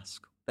simple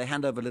task. They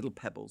hand over little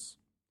pebbles,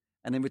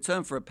 and in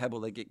return for a pebble,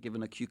 they get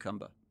given a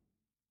cucumber.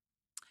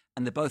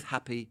 And they're both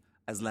happy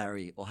as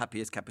Larry, or happy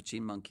as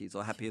capuchin monkeys,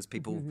 or happy as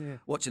people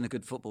watching a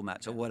good football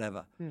match, or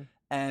whatever.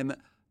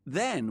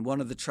 Then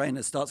one of the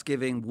trainers starts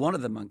giving one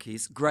of the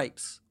monkeys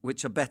grapes,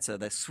 which are better.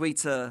 They're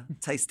sweeter,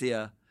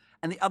 tastier.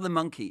 And the other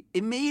monkey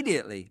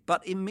immediately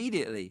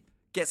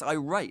gets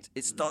irate.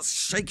 It starts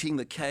shaking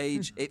the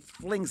cage. It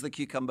flings the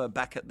cucumber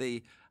back and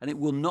it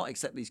will not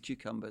accept these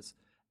cucumbers.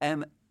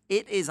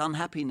 It is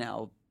unhappy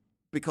now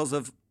because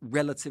of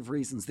relative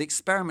reasons. The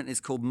experiment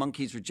is called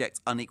Monkeys Reject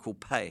Unequal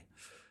Pay.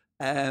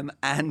 And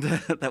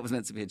that was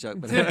meant to be a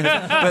joke, but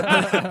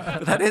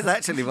that is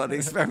actually what the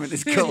experiment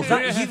is called.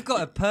 You've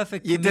got a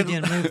perfect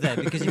comedian move there,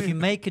 because if you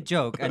make a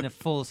joke and it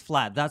falls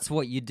flat, that's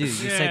what you do. You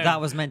say that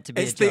was meant to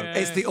be a joke.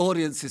 It's the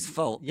audience's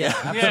fault. Yeah,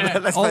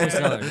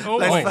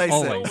 Always.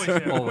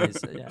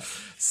 Yeah.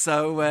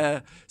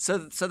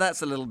 So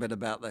that's a little bit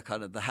about the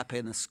kind of the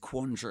happiness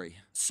quandary.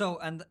 So,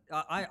 and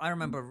I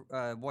remember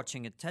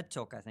watching a TED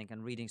Talk, I think,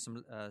 and reading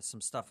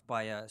some stuff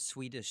by a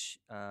Swedish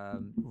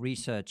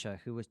researcher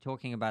who was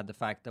talking about the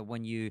fact that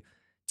when you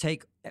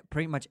take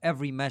pretty much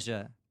every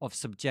measure of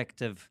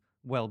subjective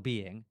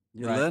well-being,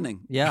 you're learning.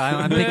 Yeah,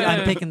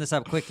 I'm picking this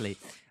up quickly,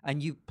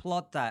 and you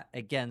plot that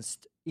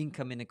against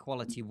income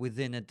inequality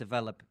within a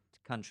developed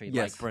country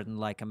like Britain,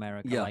 like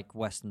America, like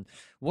Western,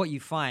 what you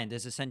find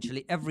is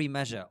essentially every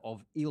measure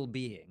of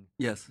ill-being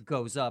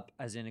goes up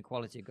as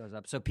inequality goes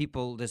up. So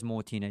there's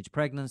more teenage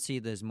pregnancy,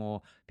 there's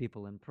more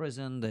people in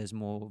prison, there's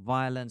more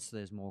violence,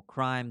 there's more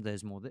crime,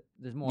 there's more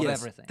of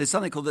everything. There's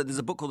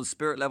a book called The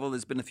Spirit Level.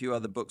 There's been a few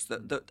other books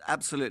that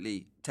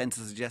absolutely tend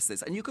to suggest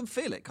this, and you can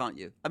feel it, can't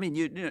you? I mean,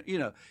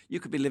 you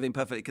could be living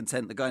perfectly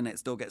content. The guy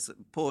next door gets a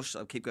Porsche.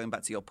 I'll keep going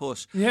back to your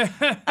Porsche.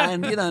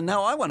 And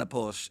now I want a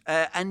Porsche,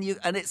 and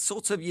it's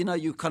sort of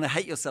you kind of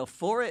hate yourself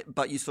for it,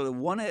 but you sort of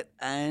want it,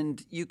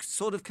 and you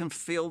sort of can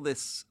feel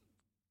this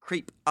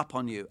creep up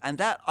on you. And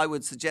that, I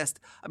would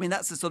suggest,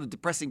 that's the sort of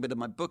depressing bit of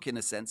my book in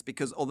a sense,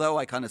 because although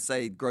I kind of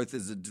say growth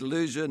is a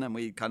delusion and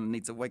we kind of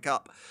need to wake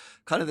up,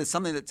 kind of there's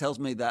something that tells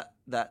me that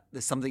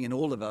there's something in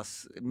all of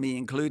us, me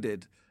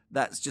included,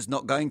 that's just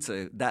not going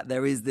to, that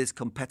there is this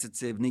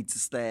competitive need to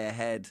stay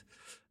ahead.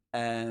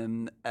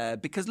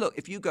 Because look,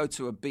 if you go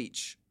to a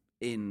beach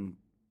in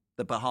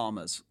the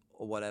Bahamas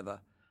or whatever,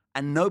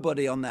 and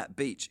nobody on that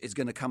beach is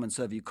going to come and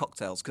serve you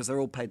cocktails because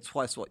they're all paid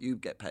twice what you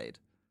get paid,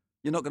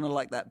 you're not going to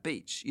like that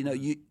beach.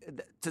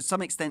 To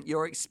some extent,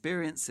 your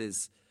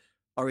experiences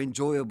are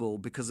enjoyable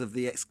because of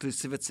the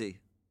exclusivity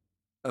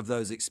of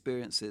those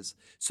experiences.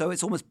 So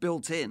it's almost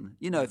built in.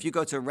 If you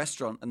go to a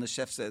restaurant and the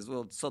chef says,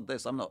 well, sod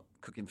this, I'm not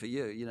cooking for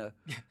you,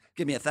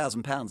 give me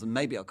 £1,000 and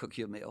maybe I'll cook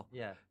you a meal.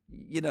 Yeah.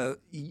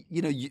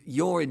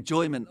 Your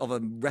enjoyment of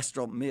a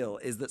restaurant meal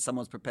is that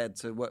someone's prepared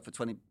to work for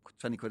 20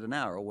 quid an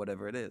hour or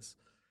whatever it is.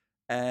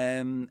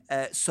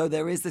 So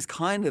there is this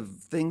kind of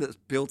thing that's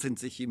built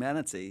into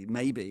humanity,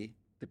 maybe,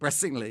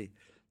 depressingly,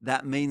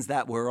 that means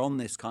that we're on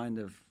this kind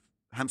of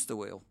hamster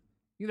wheel,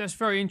 Yeah, that's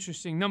very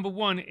interesting. Number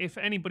one, if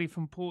anybody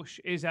from Porsche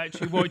is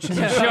actually watching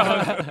the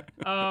show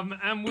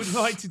and would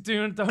like to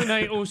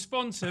donate or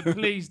sponsor,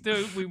 please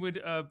do. We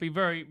would be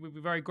very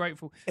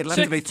grateful. It'll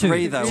have to be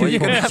 3 though, or you're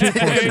going to have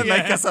to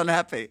make us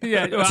unhappy.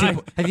 Yeah,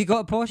 well, Have you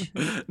got a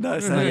Porsche? No,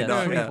 sorry, no,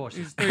 not. three Yeah. Porsches.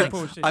 it's 3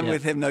 Porsches. I'm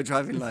with him, no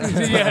driving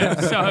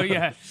license.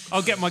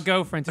 I'll get my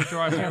girlfriend to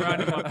drive me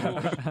around in my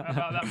Porsche. How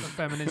about that for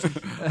feminism?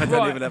 I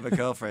don't even have a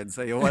girlfriend,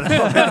 so you're one.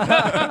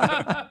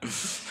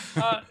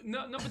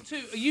 Number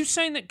 2, are you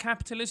saying that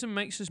capitalism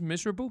makes us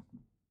miserable?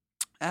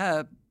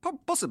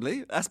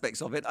 Possibly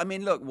aspects of it. I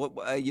mean, look,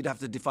 you'd have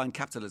to define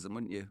capitalism,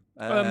 wouldn't you?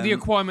 The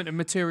acquirement of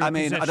material. I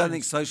mean, I don't possessions.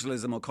 think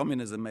socialism or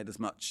communism made us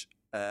much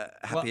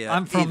happier.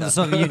 I'm from either. the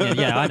Soviet Union.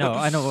 Yeah, I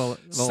know all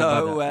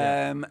So,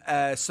 about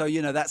that. so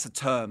that's a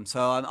term.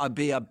 So I'd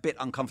be a bit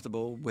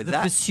uncomfortable with The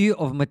that. pursuit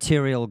of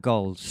material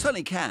goals.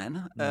 Certainly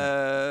can,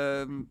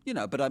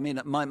 but I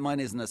mean, mine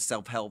isn't a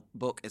self-help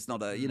book. It's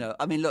not a,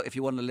 I mean, look, if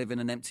you want to live in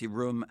an empty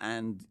room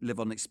and live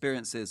on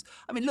experiences,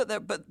 I mean, look,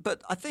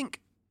 but I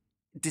think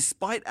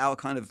despite our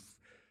kind of,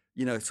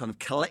 sort of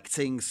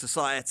collecting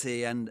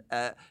society and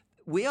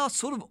we are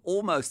sort of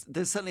almost,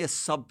 there's certainly a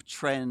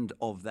sub-trend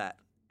of that.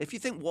 If you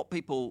think what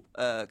people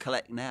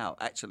collect now,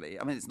 actually,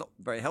 I mean, it's not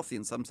very healthy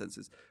in some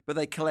senses, but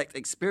they collect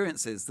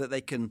experiences that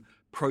they can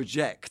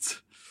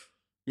project,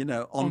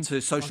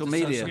 onto social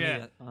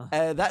media.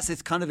 That's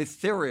it's kind of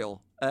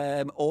ethereal,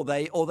 or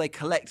they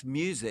collect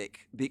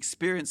music, the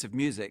experience of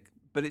music,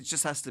 but it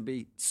just has to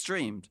be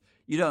streamed.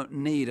 You don't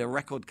need a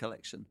record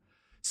collection.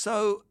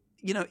 So,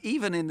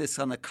 even in this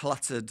kind of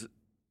cluttered,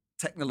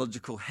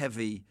 technological,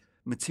 heavy,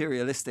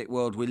 materialistic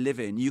world we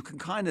live in, you can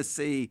kind of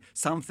see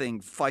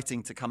something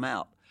fighting to come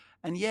out.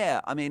 And yeah,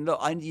 I mean, look,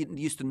 I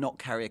used to not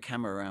carry a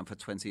camera around for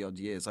 20 odd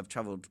years. I've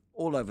traveled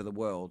all over the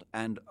world.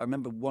 And I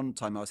remember one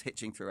time I was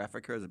hitching through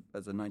Africa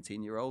as a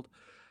 19-year-old.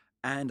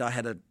 And I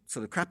had a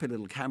sort of crappy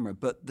little camera,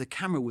 but the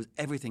camera was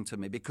everything to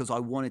me because I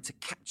wanted to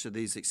capture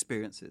these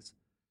experiences.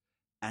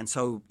 And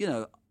so,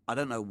 I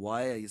don't know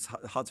why, it's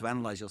hard to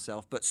analyze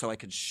yourself, but so I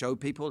could show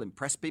people,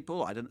 impress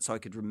people, so I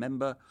could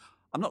remember.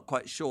 I'm not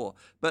quite sure.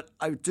 But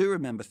I do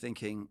remember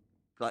thinking,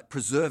 like,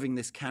 preserving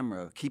this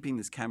camera, keeping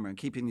this camera and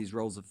keeping these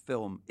rolls of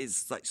film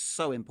is like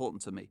so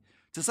important to me,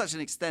 to such an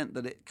extent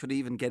that it could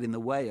even get in the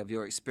way of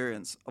your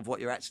experience, of what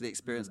you're actually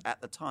experiencing at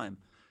the time.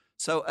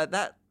 So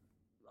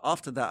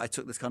after that, I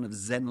took this kind of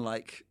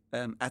Zen-like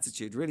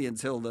attitude, really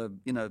until the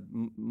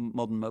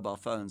modern mobile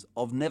phones,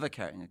 of never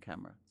carrying a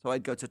camera. So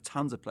I'd go to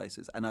tons of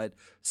places and I'd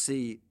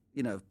see,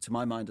 to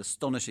my mind,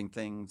 astonishing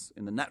things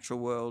in the natural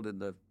world, in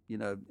the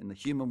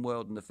human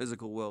world, in the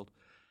physical world,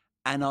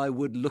 and I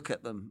would look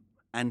at them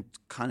and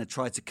kind of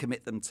try to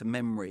commit them to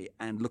memory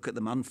and look at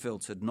them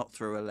unfiltered, not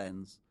through a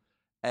lens.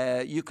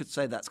 You could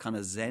say that's kind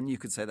of Zen. You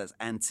could say that's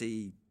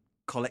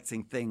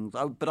anti-collecting things.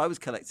 But I was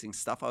collecting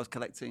stuff. I was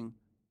collecting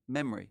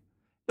memory.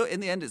 Look, in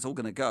the end, it's all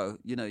going to go.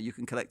 You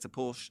can collect a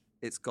Porsche.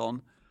 It's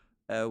gone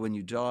when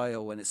you die,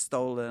 or when it's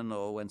stolen,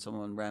 or when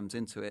someone rams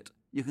into it.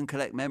 You can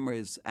collect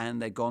memories, and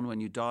they're gone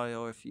when you die,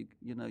 or if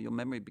your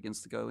memory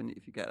begins to go, and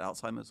if you get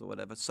Alzheimer's or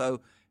whatever.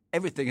 So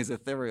everything is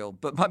ethereal,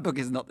 but my book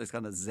is not this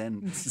kind of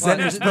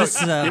Zen-ish book.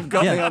 You've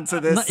got me onto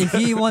this. If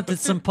you wanted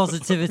some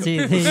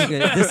positivity, here you go.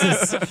 This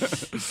is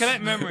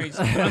collect memories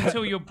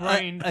until your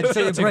brain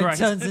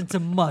turns into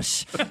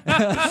mush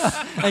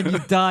and you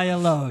die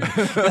alone.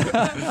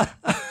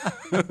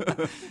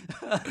 And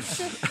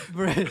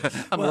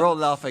we're all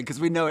laughing because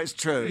we know it's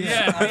true.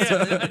 Yeah,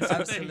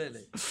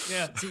 absolutely.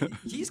 Yeah. See,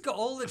 he's got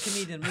all the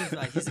comedian moves.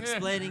 Like, he's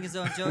explaining his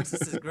own jokes.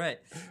 This is great.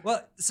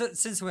 Well, so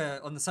since we're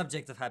on the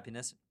subject of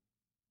happiness.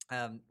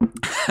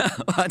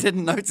 I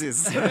didn't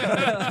notice.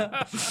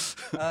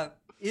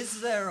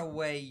 Is there a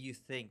way you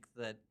think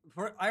that?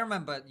 I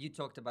remember you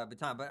talked about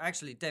Bhutan, but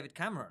actually David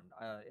Cameron,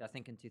 I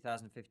think in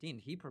 2015,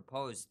 he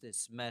proposed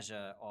this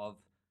measure of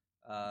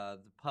the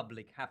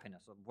public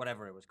happiness, or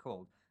whatever it was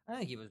called. I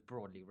think he was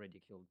broadly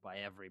ridiculed by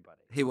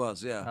everybody. He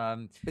was, yeah.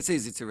 It's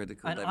easy to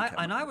ridicule David Cameron.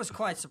 And I was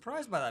quite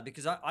surprised by that,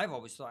 because I've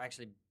always thought,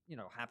 actually,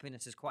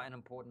 happiness is quite an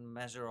important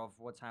measure of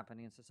what's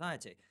happening in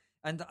society.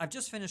 And I've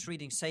just finished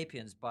reading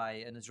 *Sapiens* by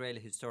an Israeli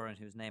historian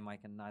whose name I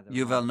can neither.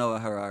 Yuval Noah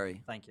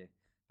Harari. Thank you.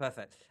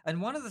 Perfect.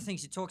 And one of the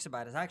things he talks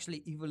about is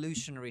actually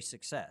evolutionary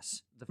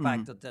success. The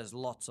fact that there's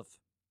lots of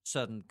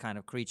certain kind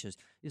of creatures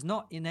is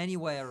not in any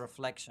way a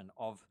reflection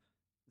of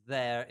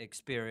their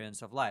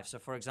experience of life. So,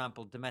 for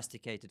example,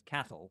 domesticated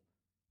cattle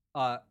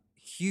are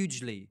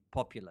hugely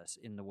populous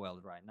in the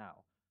world right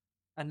now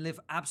and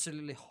live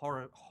absolutely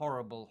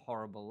horrible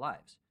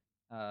lives.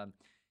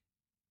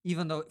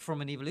 Even though,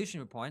 from an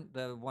evolutionary point,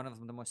 they're one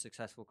of the most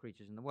successful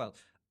creatures in the world.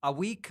 Are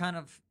we kind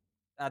of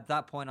at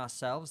that point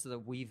ourselves, that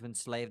we've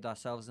enslaved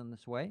ourselves in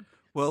this way?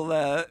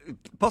 Well,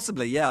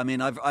 possibly, yeah. I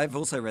mean, I've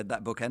also read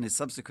that book and his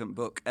subsequent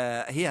book.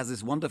 He has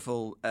this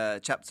wonderful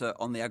chapter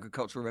on the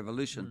agricultural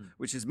revolution,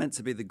 which is meant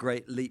to be the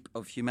great leap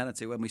of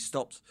humanity, when we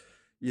stopped,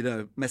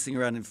 messing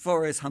around in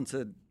forests,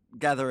 hunted,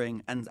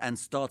 gathering, and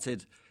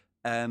started,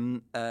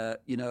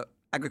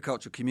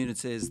 agricultural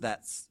communities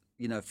that's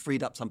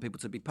freed up some people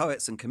to be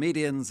poets and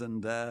comedians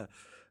and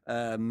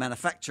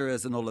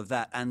manufacturers and all of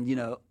that. And,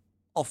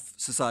 off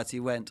society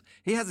went.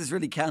 He has this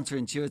really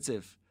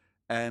counterintuitive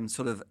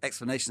sort of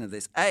explanation of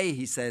this.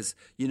 He says,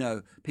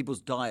 people's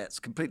diets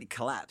completely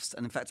collapsed.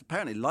 And in fact,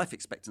 apparently life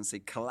expectancy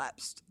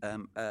collapsed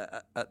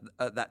at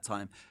that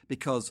time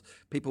because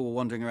people were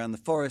wandering around the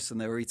forest and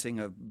they were eating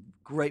a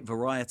great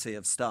variety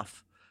of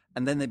stuff.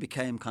 And then they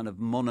became kind of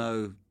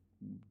mono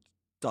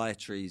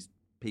dietary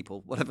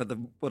people, whatever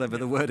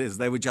the word is.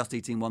 They were just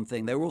eating one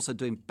thing. They were also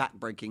doing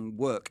backbreaking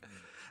work.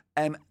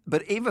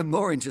 But even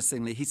more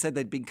interestingly, he said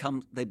they'd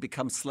become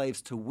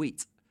slaves to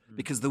wheat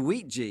because the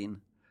wheat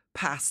gene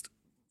passed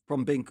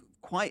from being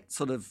quite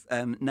sort of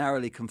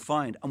narrowly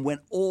confined and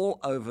went all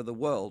over the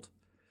world.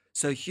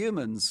 So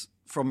humans,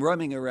 from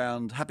roaming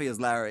around happy as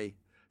Larry,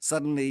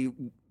 suddenly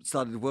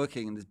started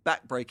working in this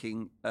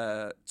backbreaking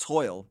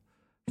toil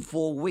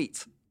for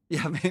wheat.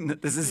 Yeah, I mean,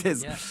 this is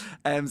his.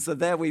 Yeah. So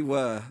there we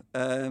were,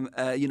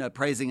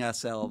 praising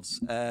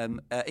ourselves,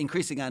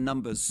 increasing our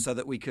numbers so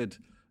that we could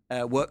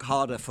work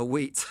harder for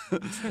wheat.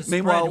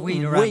 Meanwhile,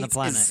 wheat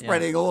is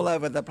spreading all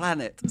over the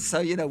planet.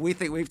 So, we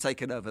think we've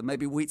taken over.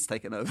 Maybe wheat's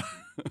taken over.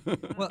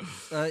 Well,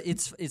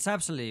 it's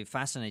absolutely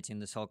fascinating,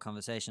 this whole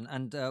conversation.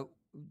 And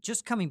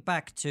just coming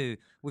back to,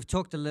 we've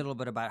talked a little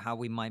bit about how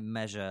we might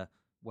measure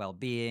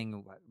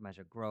well-being,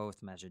 measure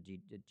growth, measure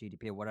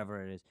GDP or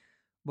whatever it is.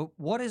 But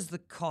what is the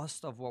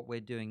cost of what we're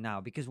doing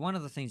now? Because one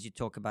of the things you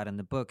talk about in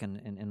the book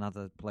and in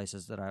other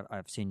places that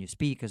I've seen you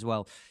speak as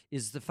well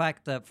is the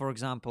fact that, for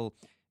example,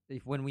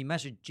 when we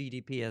measure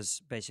GDP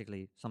as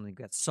basically something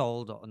gets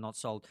sold or not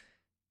sold,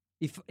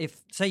 if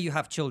say you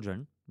have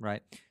children,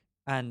 right,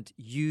 and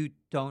you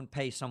don't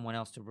pay someone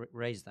else to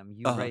raise them,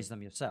 you raise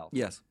them yourself.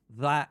 Yes.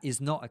 That is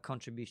not a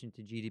contribution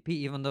to GDP,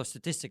 even though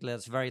statistically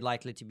it's very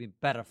likely to be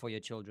better for your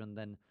children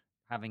than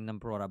having them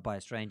brought up by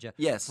a stranger.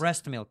 Yes.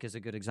 Breast milk is a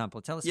good example.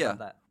 Tell us about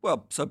that.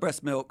 Well, so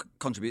breast milk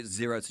contributes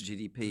 0 to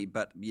GDP,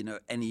 but,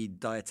 any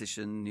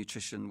dietitian,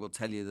 nutrition will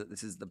tell you that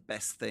this is the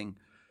best thing,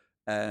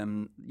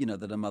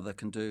 that a mother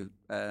can do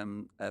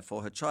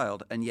for her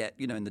child. And yet,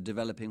 in the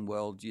developing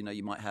world,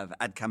 you might have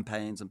ad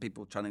campaigns and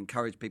people trying to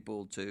encourage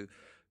people to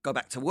go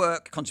back to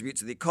work, contribute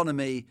to the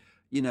economy,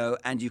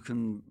 and you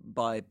can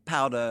buy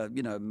powder,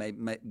 you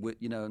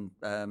can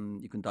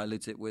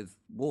dilute it with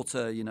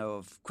water,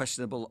 of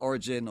questionable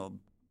origin or,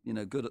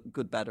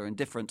 good, bad, or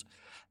indifferent.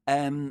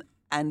 And,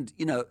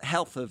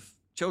 health of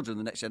children,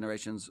 the next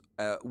generations,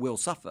 will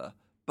suffer,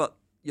 but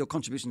your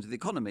contribution to the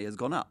economy has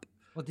gone up.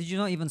 Well, did you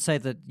not even say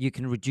that you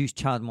can reduce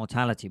child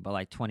mortality by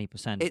like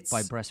 20%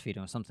 by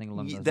breastfeeding or something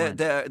along those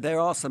lines?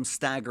 There are some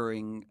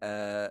staggering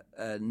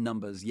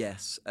numbers,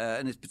 yes,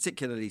 and it's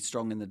particularly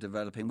strong in the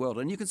developing world.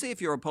 And you can see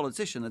if you're a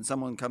politician and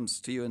someone comes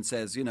to you and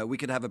says, we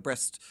could have a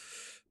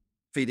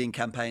breastfeeding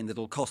campaign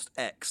that'll cost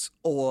X,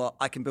 or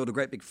I can build a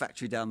great big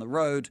factory down the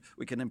road,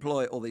 we can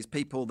employ all these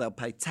people, they'll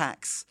pay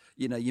tax,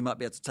 you might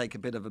be able to take a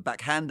bit of a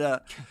backhander,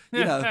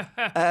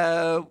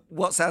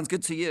 what sounds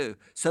good to you?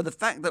 So the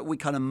fact that we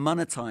kind of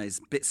monetize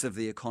bits of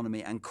the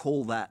economy and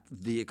call that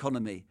the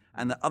economy,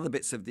 and that other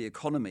bits of the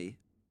economy,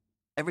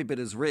 every bit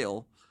as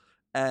real,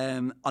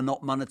 are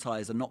not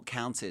monetized and not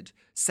counted,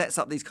 sets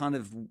up these kind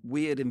of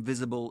weird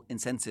invisible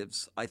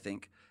incentives, I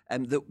think,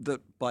 and that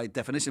by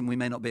definition we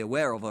may not be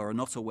aware of or are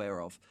not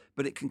aware of,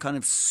 but it can kind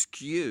of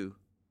skew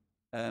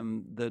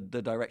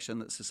the direction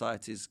that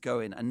societies go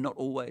in, and not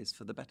always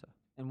for the better.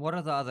 And what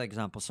are the other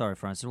examples? Sorry,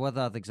 Francis. What are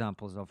the other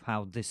examples of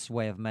how this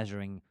way of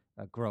measuring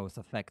growth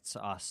affects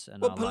us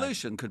and our lives?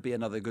 Pollution could be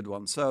another good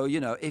one. So,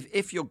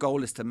 if your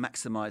goal is to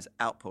maximize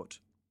output,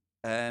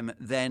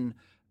 then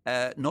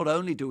not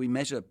only do we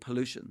measure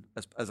pollution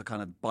as a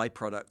kind of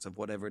byproduct of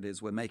whatever it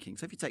is we're making.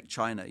 So if you take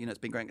China, it's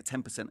been growing at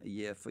 10% a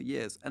year for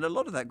years. And a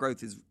lot of that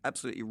growth is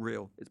absolutely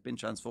real. It's been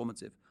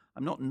transformative.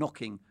 I'm not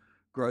knocking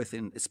growth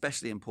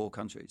especially in poor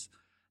countries.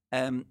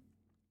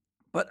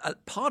 But a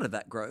part of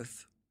that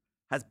growth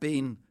has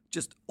been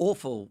just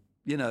awful,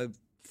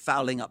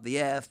 fouling up the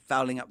air,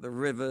 fouling up the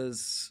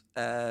rivers,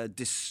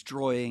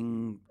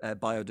 destroying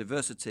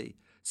biodiversity,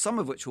 some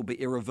of which will be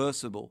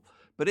irreversible.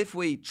 But if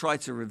we try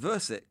to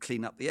reverse it,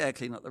 clean up the air,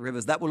 clean up the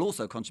rivers, that will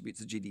also contribute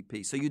to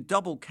GDP. So you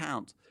double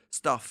count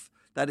stuff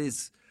that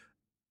is,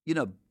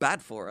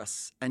 bad for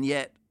us, and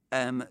yet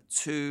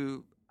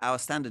to our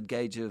standard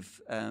gauge of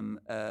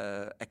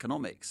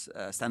economics,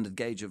 standard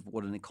gauge of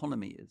what an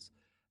economy is,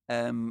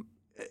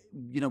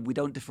 we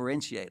don't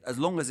differentiate. As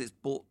long as it's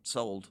bought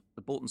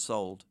and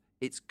sold,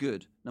 it's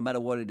good, no matter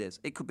what it is.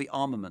 It could be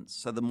armaments.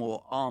 So the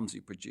more arms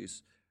you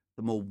produce,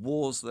 the more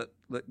wars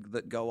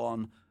that go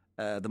on,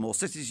 the more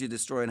cities you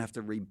destroy and have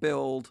to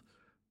rebuild.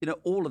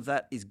 All of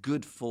that is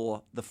good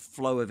for the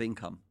flow of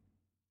income.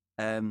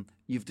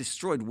 You've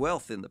destroyed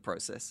wealth in the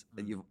process,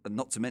 and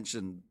not to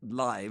mention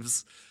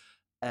lives,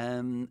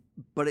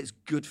 but it's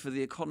good for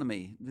the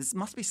economy. There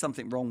must be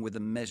something wrong with a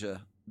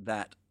measure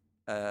that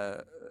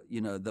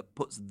that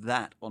puts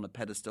that on a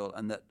pedestal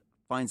and that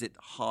finds it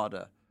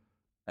harder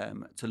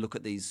to look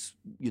at these,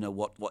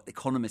 what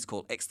economists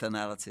call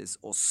externalities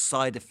or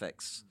side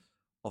effects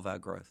of our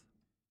growth.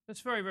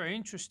 That's very, very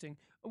interesting.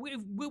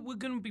 we're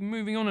going to be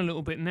moving on a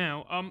little bit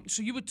now.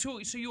 So you were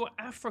talking. So you're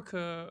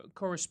Africa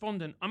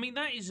correspondent. I mean,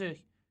 that's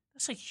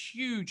a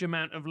huge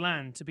amount of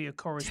land to be a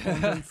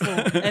correspondent for.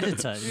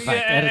 Editor, in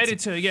fact,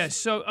 editor. Yes.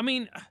 So I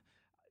mean,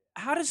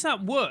 how does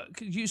that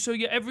work? So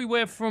you're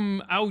everywhere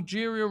from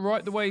Algeria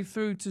right the way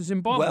through to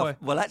Zimbabwe.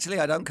 Well, actually,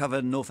 I don't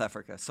cover North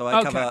Africa, so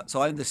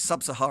So I'm the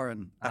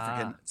sub-Saharan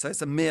African. So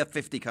it's a mere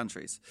 50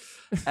 countries.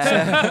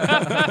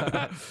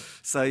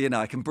 So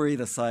I can breathe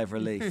a sigh of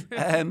relief.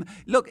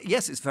 Look,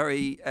 yes, it's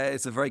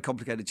a very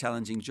complicated,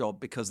 challenging job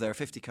because there are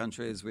 50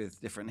 countries with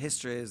different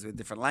histories, with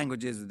different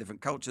languages, with different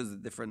cultures,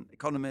 with different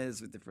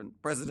economies, with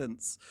different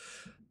presidents,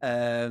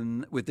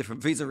 with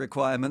different visa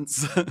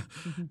requirements,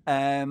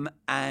 and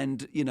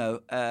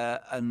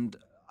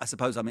I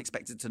suppose I'm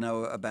expected to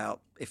know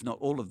about, if not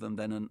all of them,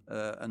 then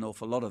an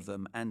awful lot of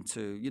them, and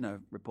to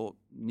report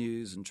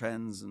news and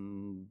trends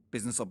and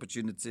business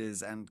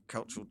opportunities and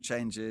cultural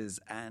changes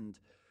and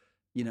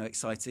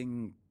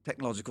exciting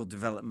technological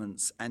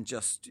developments and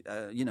just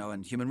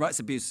and human rights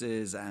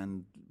abuses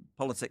and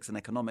politics and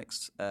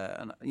economics,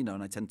 and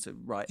I tend to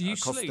write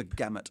across the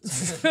gamut.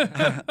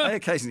 I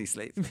occasionally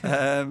sleep.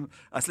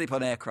 I sleep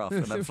on aircraft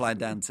when I'm flying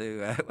down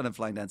to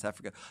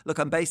Africa. Look,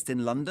 I'm based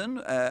in London,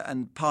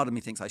 and part of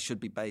me thinks I should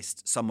be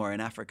based somewhere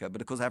in Africa,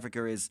 but of course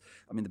Africa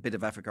the bit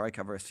of Africa I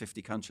cover is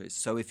 50 countries.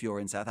 So if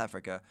you're in South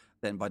Africa,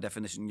 then by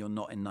definition you're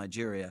not in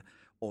Nigeria,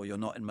 or you're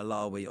not in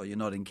Malawi, or you're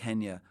not in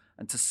Kenya.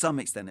 And to some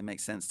extent, it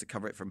makes sense to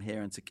cover it from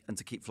here and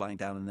to keep flying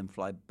down and then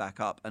fly back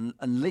up. And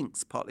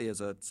links, partly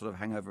as a sort of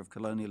hangover of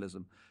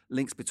colonialism,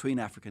 links between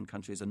African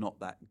countries are not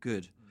that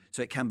good.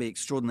 So it can be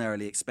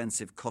extraordinarily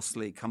expensive,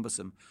 costly,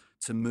 cumbersome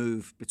to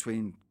move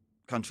between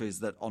countries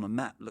that on a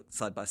map look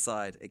side by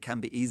side. It can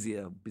be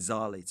easier,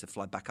 bizarrely, to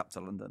fly back up to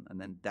London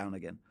and then down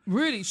again.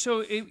 Really?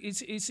 So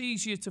it's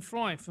easier to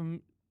fly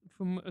from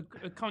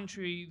a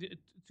country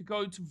to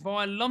go to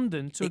via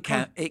London to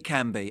it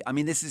can be. I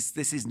mean, this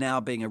is now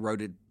being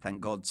eroded,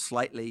 thank God,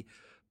 slightly.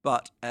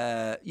 But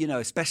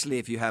especially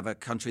if you have a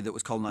country that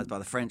was colonized by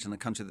the French and a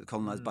country that was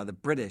colonized by the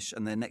British,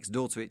 and they're next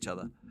door to each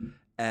other.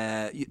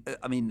 It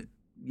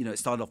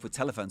started off with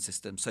telephone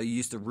systems. So you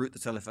used to route the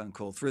telephone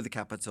call through the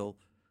capital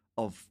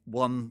of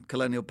one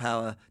colonial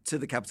power to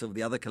the capital of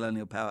the other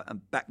colonial power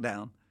and back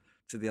down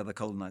to the other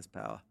colonized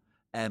power.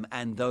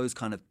 And those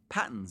kind of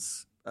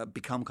patterns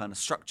become kind of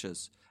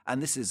structures. And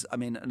this is,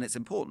 and it's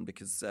important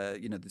because,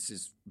 this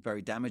is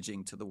very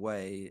damaging to the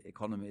way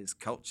economies,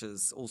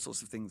 cultures, all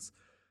sorts of things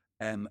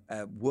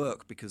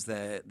work, because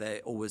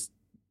they always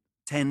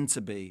tend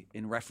to be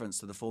in reference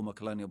to the former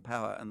colonial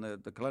power. And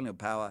the colonial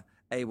power,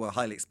 A, were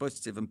highly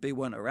exploitative, and B,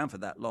 weren't around for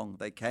that long.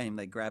 They came,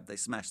 they grabbed, they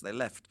smashed, they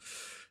left.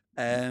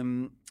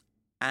 And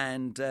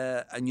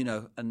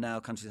now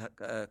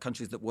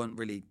countries that weren't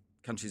really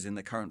countries in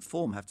their current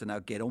form have to now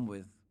get on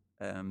with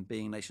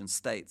being nation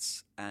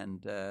states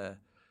and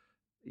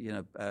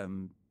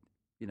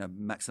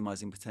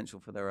maximizing potential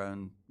for their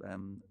own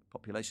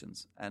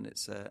populations, and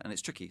it's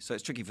tricky. So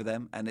it's tricky for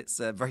them, and it's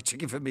very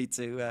tricky for me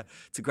to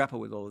grapple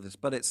with all of this.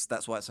 But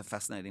that's why it's a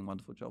fascinating,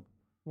 wonderful job.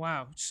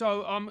 Wow.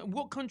 So,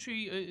 what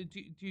country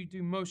do you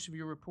do most of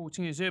your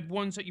reporting? Is there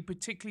ones that you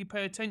particularly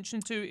pay attention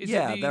to?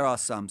 There are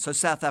some. So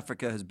South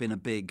Africa has been a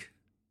big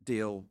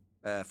deal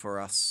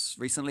for us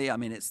recently.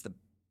 It's the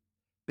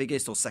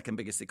biggest or second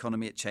biggest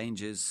economy. It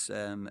changes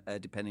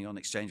depending on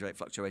exchange rate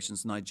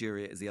fluctuations.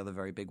 Nigeria is the other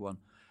very big one.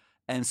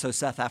 And so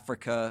South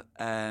Africa,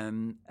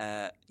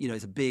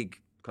 is a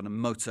big kind of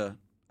motor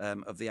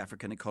of the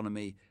African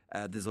economy.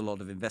 There's a lot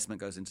of investment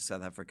goes into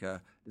South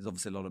Africa. There's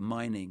obviously a lot of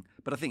mining.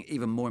 But I think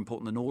even more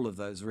important than all of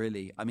those,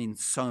 really,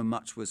 so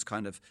much was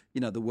kind of,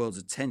 the world's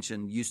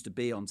attention used to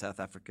be on South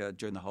Africa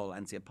during the whole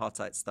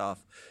anti-apartheid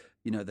stuff.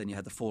 Then you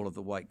had the fall of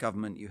the white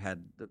government. You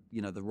had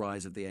the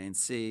rise of the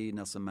ANC,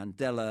 Nelson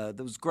Mandela.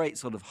 There was great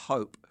sort of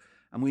hope,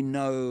 and we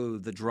know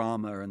the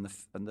drama and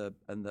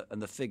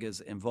the figures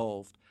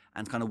involved.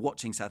 And kind of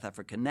watching South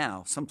Africa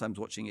now, sometimes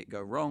watching it go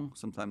wrong,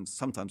 sometimes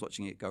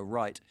watching it go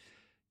right,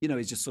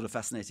 is just sort of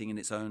fascinating in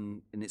its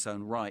own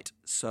right.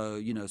 So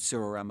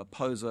Cyril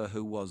Ramaphosa,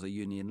 who was a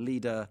union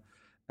leader,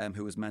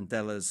 who was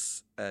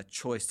Mandela's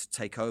choice to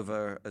take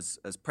over as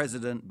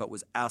president, but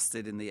was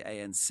ousted in the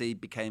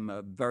ANC, became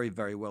a very,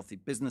 very wealthy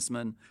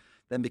businessman,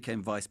 then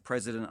became vice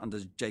president under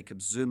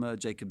Jacob Zuma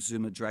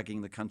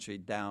dragging the country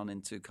down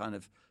into kind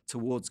of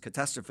towards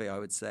catastrophe, I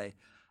would say.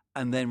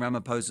 And then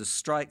Ramaphosa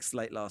strikes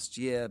late last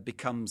year,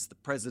 becomes the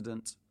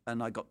president,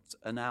 and I got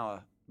an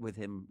hour with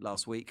him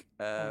last week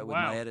with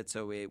my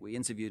editor. We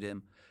interviewed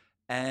him.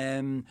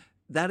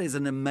 That is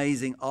an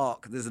amazing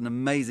arc. There's an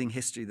amazing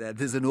history there.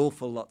 There's an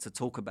awful lot to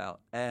talk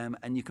about. And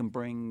you can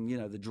bring,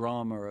 the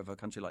drama of a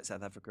country like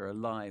South Africa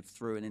alive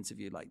through an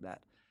interview like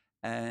that.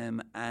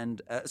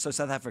 So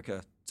South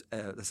Africa,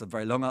 that's a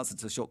very long answer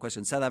to a short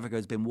question. South Africa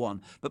has been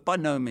one, but by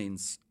no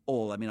means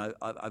all.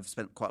 I've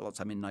spent quite a lot of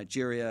time in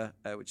Nigeria,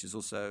 which is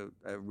also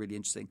really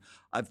interesting.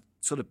 I've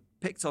sort of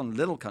picked on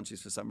little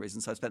countries for some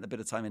reason. So I spent a bit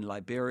of time in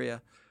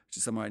Liberia, which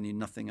is somewhere I knew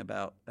nothing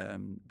about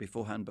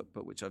beforehand,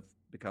 but which I've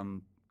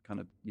become kind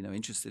of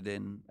interested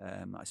in.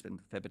 I spent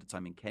a fair bit of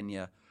time in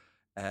Kenya,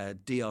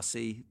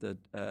 DRC, the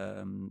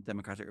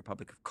Democratic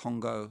Republic of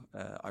Congo.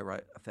 I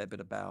write a fair bit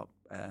about.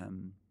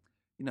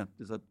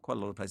 There's quite a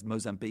lot of places.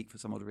 Mozambique, for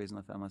some odd reason,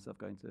 I found myself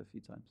going to a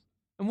few times.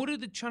 And what are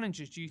the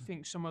challenges do you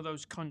think some of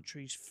those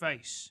countries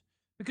face?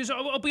 Because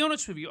I'll be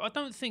honest with you, I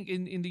don't think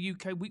in the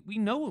UK we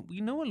know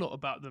a lot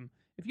about them.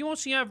 If you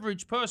ask the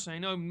average person, I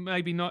know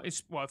maybe not.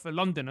 It's for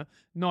Londoner,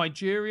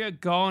 Nigeria,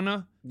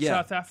 Ghana,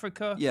 South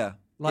Africa. Yeah.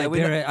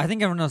 Liberia. I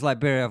think everyone knows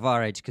Liberia of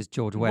our age because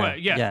George Ware.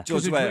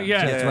 George Ware.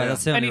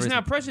 That's the only and he's reason.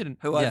 now president.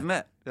 Who I've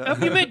met.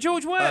 Have you met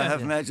George Ware? I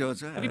have met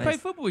George Ware. Have you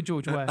played football with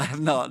George Ware? I have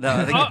not. No,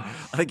 I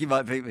think he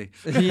might beat me.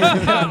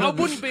 I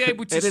wouldn't be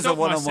able to It is a stop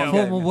one-on-one myself.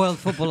 game. Former World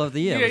Footballer of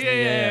the Year. wasn't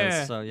he?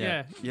 Yeah. So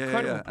Yeah.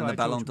 Incredible And the player,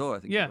 Ballon George. d'Or, I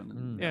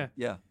think.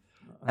 Yeah.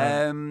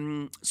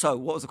 So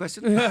what was the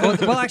question?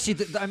 well, actually,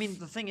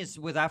 the thing is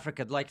with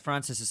Africa, like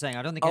Francis is saying,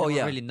 I don't think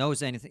anyone really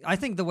knows anything. I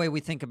think the way we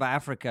think about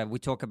Africa, we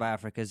talk about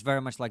Africa, is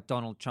very much like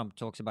Donald Trump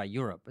talks about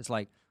Europe. It's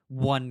like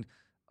one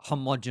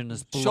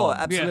homogenous blob. Sure,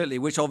 absolutely.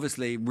 Which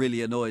obviously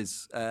really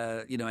annoys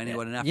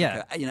anyone in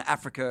Africa.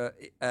 Africa.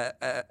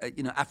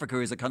 Africa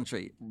is a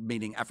country,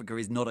 meaning Africa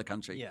is not a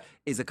country.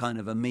 Is a kind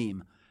of a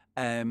meme.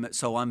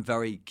 So I'm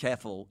very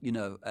careful.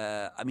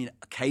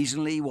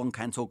 Occasionally one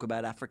can talk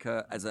about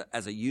Africa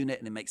as a unit,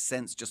 and it makes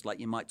sense. Just like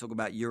you might talk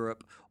about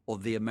Europe or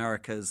the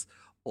Americas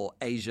or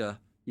Asia.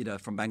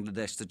 From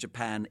Bangladesh to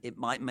Japan, it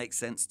might make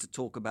sense to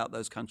talk about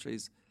those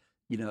countries.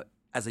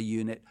 As a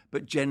unit,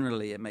 but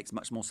generally it makes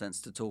much more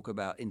sense to talk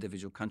about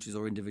individual countries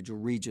or individual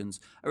regions.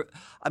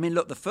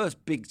 Look, the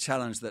first big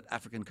challenge that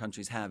African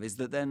countries have is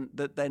that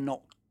they're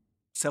not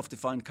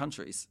self-defined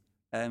countries.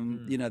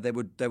 They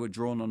were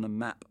drawn on a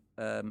map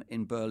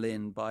in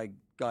Berlin by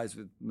guys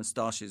with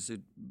moustaches who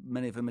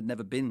many of them had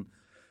never been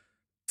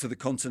to the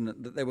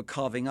continent that they were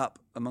carving up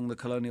among the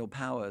colonial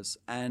powers,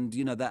 and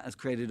that has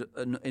created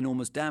an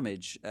enormous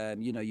damage.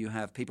 You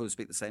have people who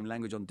speak the same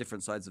language on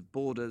different sides of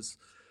borders.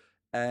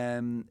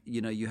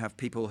 You have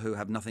people who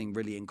have nothing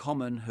really in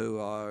common, who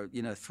are,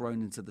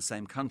 thrown into the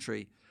same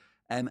country,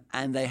 and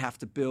they have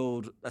to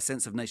build a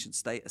sense of nation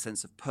state, a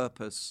sense of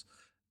purpose,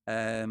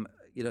 a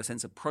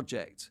sense of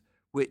project,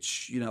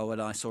 which, what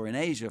I saw in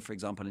Asia, for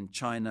example, in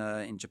China,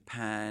 in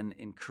Japan,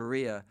 in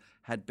Korea,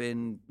 had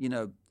been,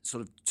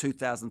 sort of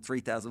 2,000,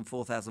 3,000,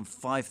 4,000,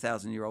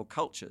 5,000-year-old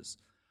cultures.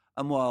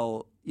 And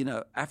while,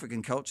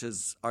 African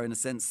cultures are, in a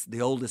sense,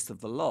 the oldest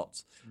of the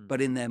lot, but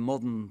in their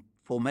modern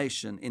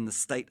formation in the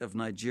state of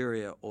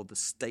Nigeria or the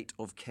state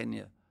of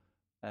Kenya,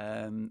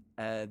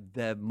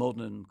 they're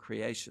modern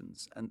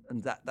creations, and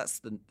that's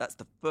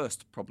the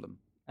first problem.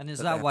 And is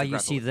that why you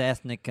see the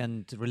ethnic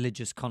and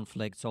religious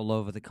conflicts all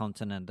over the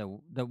continent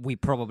that we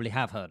probably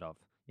have heard of?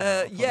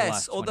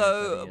 Yes,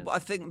 although I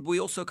think we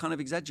also kind of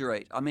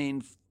exaggerate.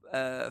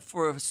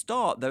 For a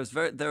start,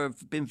 there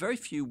have been very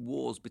few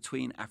wars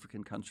between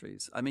African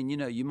countries.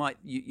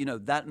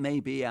 That may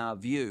be our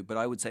view, but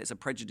I would say it's a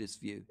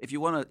prejudiced view. If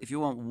you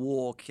want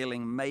war,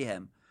 killing,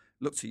 mayhem,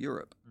 look to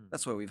Europe.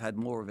 That's where we've had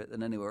more of it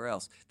than anywhere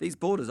else. These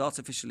borders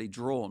artificially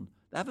drawn.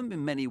 There haven't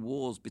been many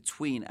wars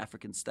between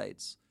African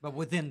states. But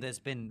within there's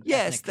been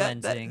ethnic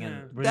cleansing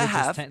and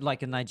religious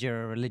like in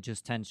Nigeria, religious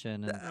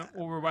tension.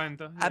 Or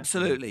Rwanda. Yeah.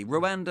 Absolutely.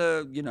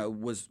 Rwanda,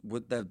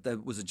 there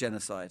was a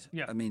genocide.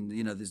 Yeah.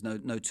 There's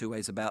no two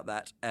ways about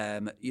that.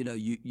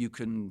 You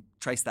can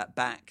trace that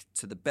back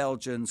to the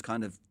Belgians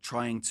kind of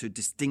trying to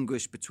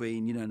distinguish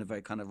between, in a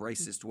very kind of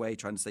racist way,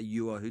 trying to say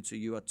you are Hutu,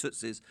 you are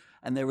Tutsis.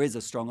 And there is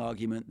a strong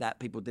argument that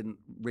people didn't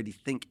really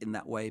think in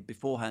that way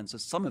beforehand. So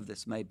some of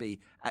this may be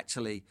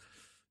actually...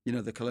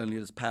 the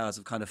colonialist powers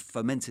have kind of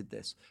fomented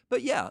this.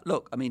 But yeah,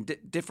 look,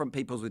 different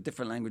peoples with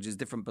different languages,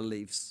 different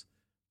beliefs,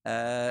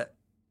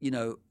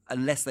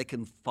 unless they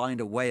can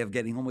find a way of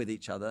getting on with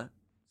each other,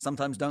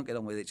 sometimes don't get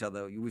on with each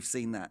other. We've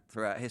seen that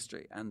throughout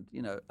history. And,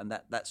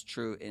 that's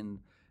true in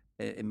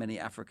many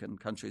African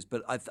countries.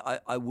 But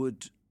I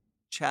would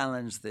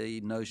challenge the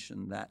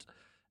notion that,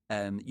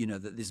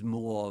 that there's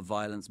more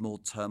violence, more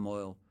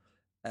turmoil,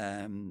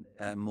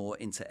 more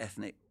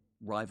inter-ethnic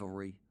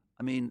rivalry.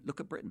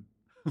 Look at Britain.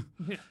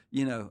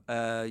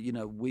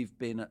 We've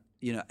been,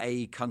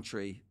 a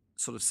country,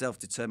 sort of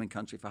self-determined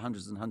country for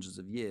hundreds and hundreds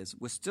of years.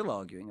 We're still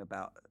arguing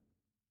about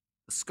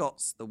the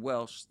Scots, the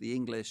Welsh, the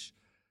English.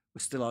 We're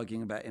still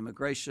arguing about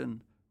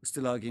immigration. We're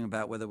still arguing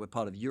about whether we're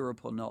part of Europe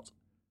or not.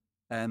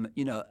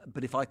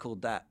 But if I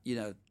called that,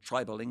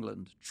 tribal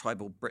England,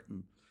 tribal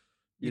Britain,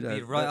 you'd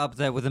be right up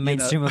there with the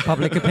mainstream of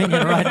public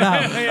opinion right now.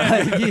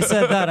 You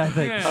said that, I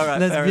think. All right,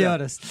 let's be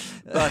honest.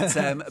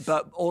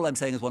 But all I'm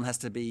saying is one has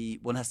to be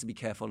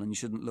careful, and you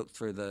shouldn't look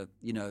through the.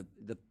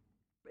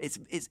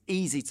 It's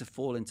easy to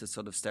fall into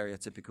sort of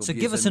stereotypical. So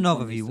views give us an on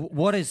overview.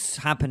 What is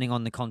happening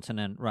on the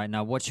continent right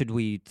now? What should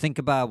we think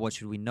about? What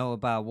should we know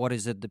about? What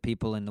is it the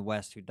people in the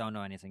West who don't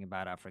know anything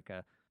about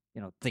Africa,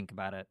 think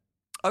about it?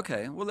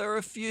 Okay, well, there are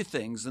a few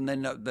things, and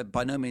they're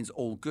by no means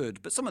all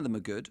good, but some of them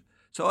are good.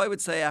 So I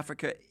would say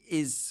Africa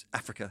is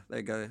Africa. There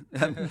you go.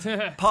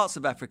 Parts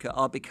of Africa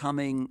are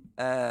becoming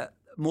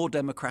more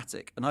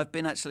democratic, and I've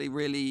been actually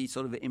really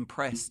sort of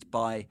impressed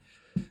by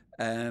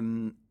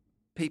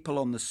people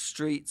on the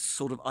streets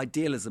sort of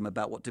idealism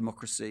about what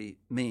democracy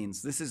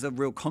means. This is a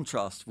real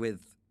contrast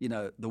with,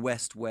 the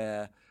West,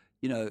 where,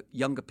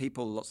 younger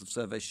people, lots of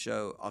surveys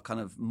show, are kind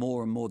of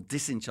more and more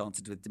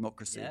disenchanted with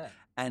democracy. Yeah.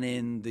 And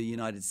in the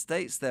United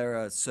States, there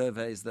are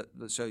surveys that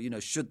show,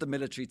 should the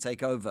military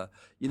take over?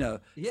 Yeah,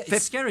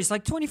 it's scary. It's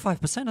like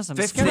 25% or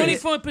something.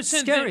 25%.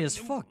 Scary as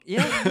fuck.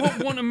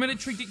 Yeah. want a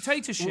military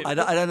dictatorship. I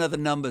don't know the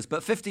numbers,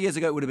 but 50 years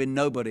ago it would have been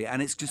nobody,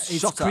 and it's just It's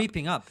shot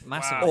creeping up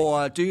massively.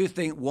 Or do you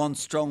think one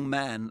strong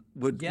man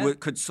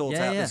could sort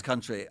out this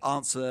country?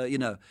 Answer,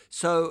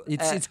 So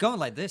It's going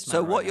like this, man.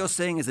 So right what now. you're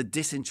seeing is a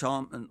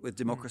disenchantment with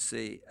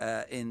democracy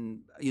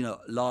in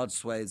large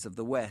swathes of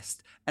the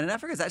West, and in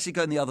Africa it's actually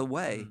going the other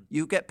way.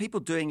 You get people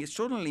doing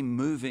extraordinarily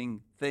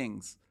moving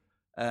things,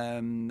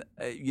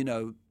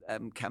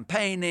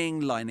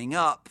 campaigning, lining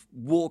up,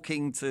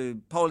 walking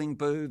to polling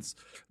booths,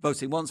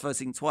 voting once,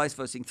 voting twice,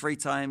 voting 3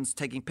 times,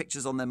 taking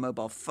pictures on their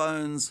mobile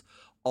phones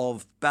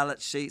of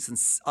ballot sheets and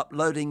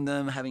uploading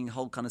them, having a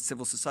whole kind of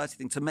civil society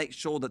thing to make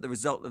sure that the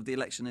result of the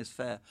election is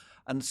fair.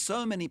 And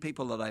so many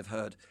people that I've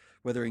heard,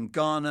 whether in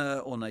Ghana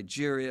or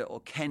Nigeria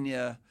or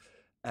Kenya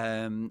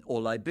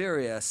or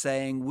Liberia,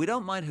 saying we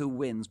don't mind who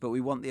wins, but we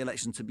want the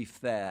election to be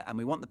fair, and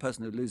we want the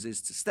person who loses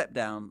to step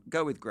down,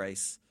 go with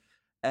grace.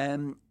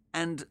 And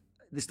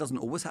this doesn't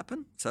always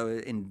happen. So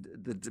in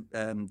the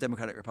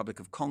Democratic Republic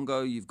of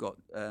Congo, you've got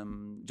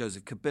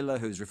Joseph Kabila,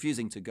 who's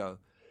refusing to go.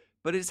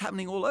 But it's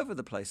happening all over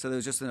the place. So there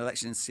was just an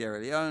election in Sierra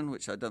Leone,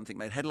 which I don't think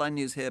made headline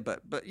news here,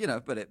 but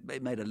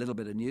it made a little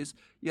bit of news.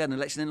 You had an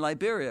election in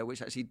Liberia,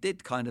 which actually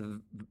did kind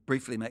of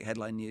briefly make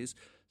headline news.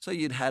 So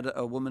you'd had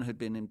a woman who'd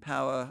been in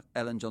power,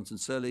 Ellen Johnson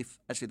Sirleaf,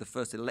 actually the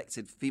first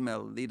elected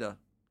female leader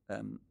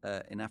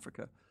in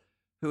Africa,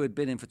 who had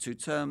been in for 2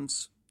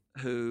 terms,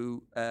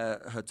 who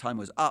her time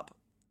was up.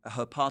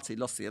 Her party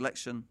lost the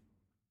election.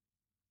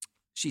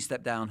 She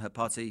stepped down. Her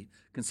party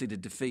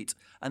conceded defeat.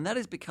 And that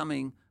is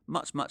becoming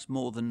much, much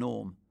more the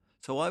norm.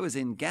 So I was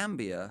in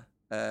Gambia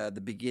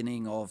the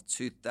beginning of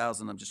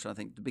 2000, I'm just trying to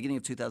think, the beginning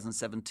of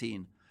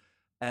 2017,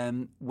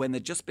 when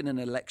there'd just been an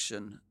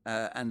election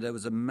and there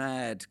was a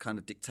mad kind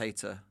of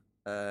dictator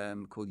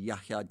called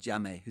Yahya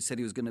Jammeh, who said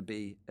he was going to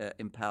be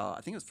in power.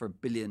 I think it was for 1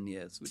 billion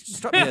years, which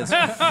struck me as...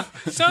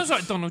 Sounds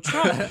like Donald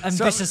Trump.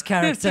 Ambitious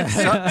character.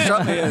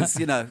 struck me as,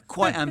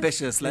 quite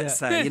ambitious, let's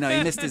say. He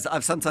missed his...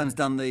 I've sometimes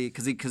done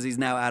because he's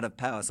now out of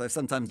power, so I've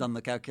sometimes done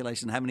the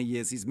calculation how many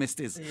years he's missed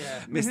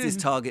his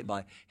target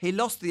by. He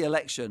lost the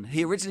election.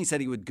 He originally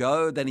said he would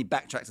go, then he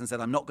backtracked and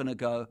said, I'm not going to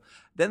go.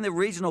 Then the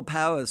regional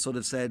powers sort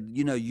of said,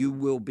 you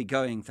will be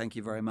going, thank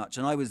you very much.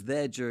 And I was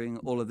there during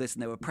all of this,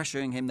 and they were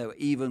pressuring him. They were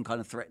even kind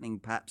of threatening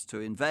perhaps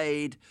to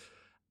invade.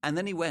 And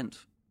then he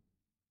went.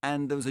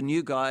 And there was a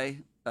new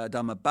guy,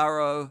 Adama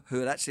Barrow,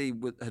 who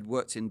had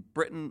worked in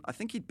Britain. I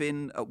think he'd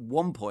been at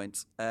one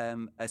point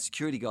a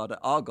security guard at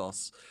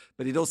Argos,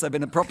 but he'd also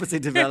been a property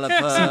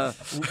developer.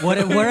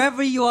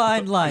 Wherever you are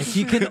in life,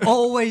 you can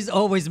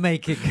always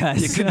make it,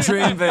 guys. You can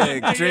dream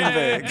big, dream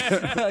big.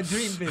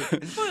 Dream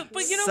big.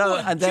 But you know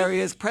what? And there he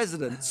is,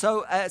 president.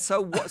 So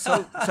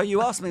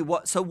you asked me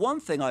what. So one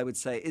thing I would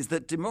say is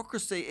that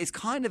democracy is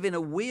kind of in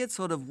a weird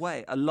sort of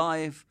way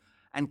alive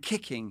and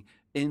kicking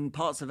in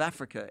parts of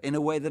Africa in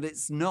a way that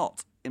it's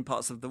not in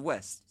parts of the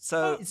West.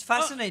 So it's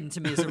fascinating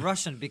to me as a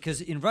Russian, because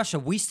in Russia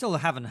we still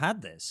haven't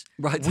had this.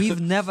 Right. We've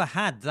never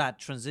had that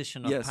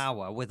transition of Yes.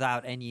 power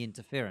without any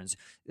interference.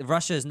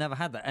 Russia has never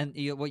had that. And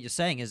what you're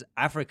saying is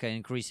Africa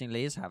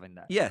increasingly is having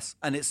that. yes,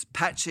 and it's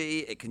patchy.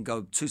 It can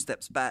go 2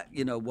 steps back,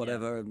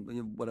 whatever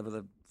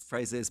the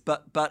phrase is.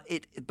 But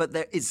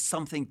there is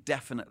something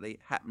definitely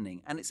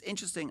happening, and it's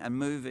interesting and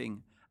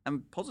moving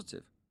and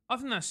positive. I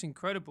think that's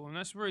incredible, and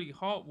that's really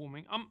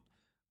heartwarming.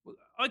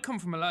 I come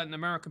from a Latin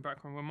American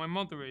background where my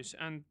mother is,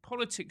 and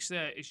politics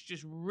there is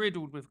just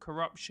riddled with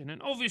corruption.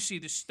 And obviously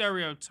the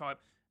stereotype,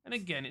 and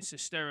again, it's a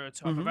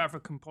stereotype of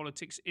African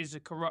politics, is a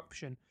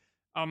corruption.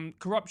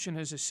 Corruption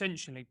has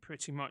essentially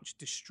pretty much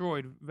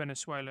destroyed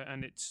Venezuela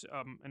and its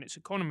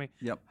economy.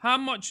 Yep. How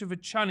much of a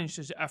challenge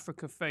does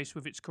Africa face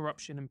with its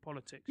corruption in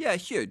politics? Yeah,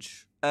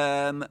 huge.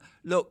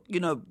 Look,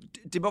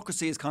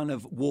 democracy is kind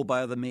of war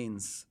by other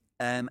means.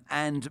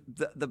 And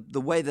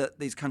the way that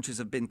these countries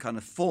have been kind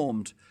of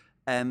formed,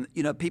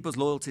 people's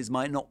loyalties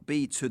might not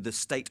be to the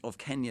state of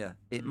Kenya.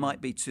 It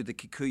might be to the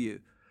Kikuyu.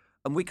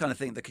 And we kind of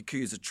think the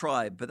Kikuyu is a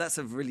tribe, but that's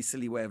a really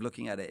silly way of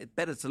looking at it. It's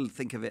better to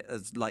think of it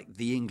as like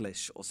the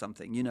English or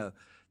something.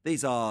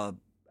 These are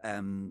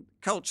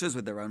cultures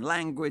with their own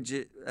language,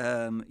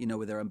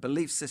 with their own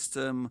belief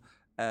system,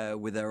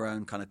 with their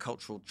own kind of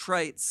cultural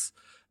traits.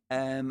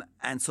 And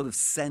sort of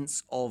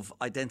sense of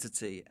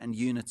identity and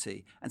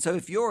unity. And so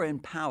if you're in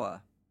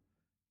power,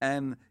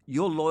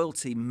 your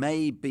loyalty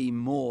may be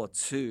more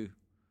to,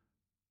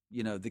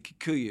 the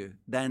Kikuyu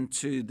than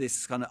to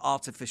this kind of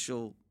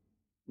artificial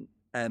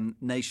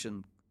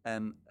nation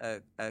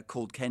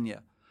called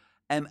Kenya.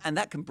 And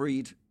that can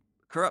breed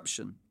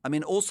corruption. I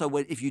mean, also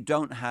if you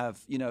don't have,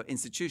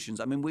 institutions.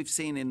 I mean, we've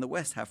seen in the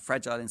West how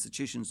fragile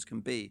institutions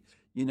can be.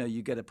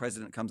 you get a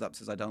president comes up and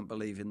says, I don't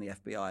believe in the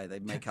FBI. They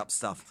make up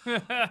stuff.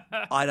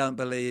 I don't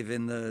believe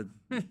in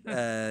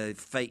the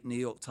fake New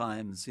York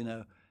Times.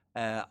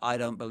 I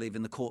don't believe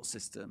in the court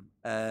system.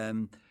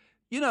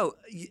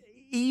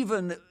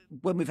 Even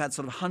when we've had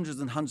sort of hundreds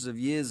and hundreds of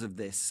years of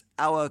this,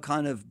 our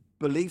kind of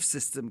belief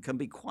system can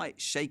be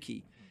quite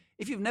shaky.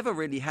 If you've never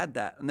really had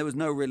that, and there was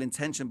no real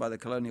intention by the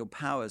colonial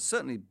powers,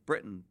 certainly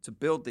Britain, to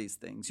build these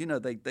things,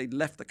 they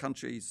left the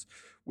countries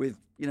with,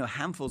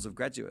 handfuls of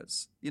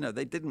graduates.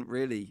 They didn't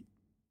really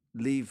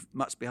leave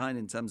much behind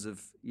in terms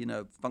of,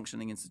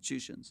 functioning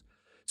institutions.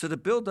 So to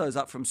build those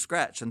up from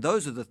scratch, and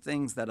those are the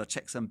things that are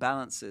checks and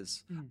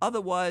balances.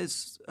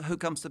 Otherwise, who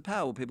comes to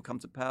power? Well, people come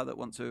to power that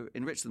want to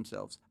enrich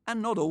themselves.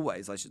 And not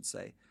always, I should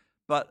say.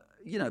 But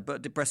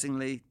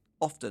depressingly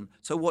often.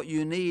 So what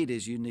you need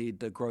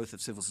the growth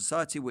of civil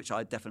society, which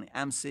I definitely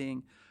am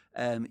seeing.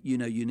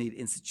 You need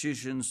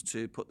institutions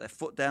to put their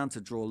foot down, to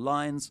draw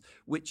lines,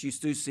 which you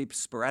do see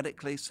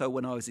sporadically. So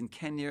when I was in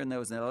Kenya and there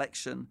was an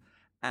election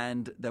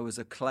and there was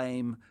a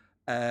claim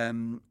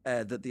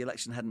that the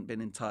election hadn't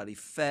been entirely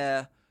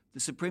fair, the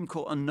Supreme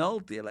Court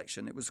annulled the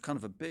election. It was kind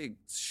of a big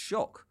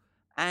shock.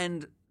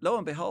 And lo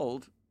and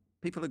behold,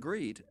 people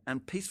agreed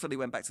and peacefully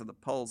went back to the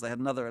polls. They had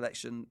another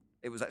election.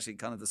 It was actually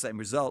kind of the same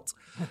result.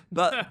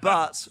 But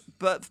that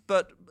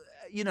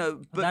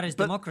is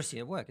democracy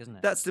at work, isn't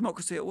it? That's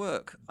democracy at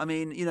work. I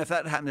mean, if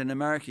that happened in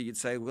America, you'd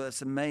say, well,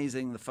 it's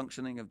amazing, the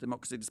functioning of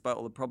democracy despite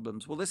all the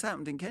problems. Well, this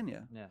happened in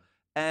Kenya. Yeah.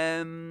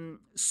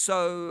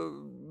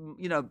 So,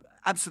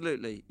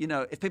 absolutely,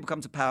 if people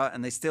come to power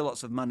and they steal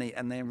lots of money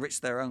and they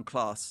enrich their own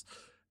class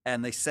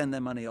and they send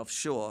their money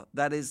offshore,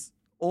 that is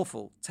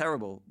awful,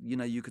 terrible.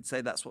 You could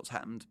say that's what's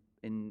happened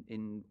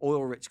in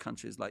oil-rich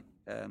countries like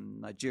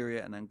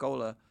Nigeria and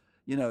Angola,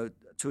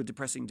 to a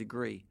depressing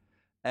degree.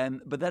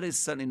 But that is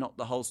certainly not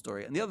the whole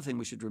story. And the other thing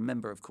we should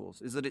remember, of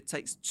course, is that it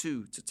takes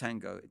two to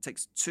tango. It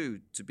takes two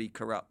to be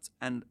corrupt.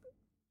 And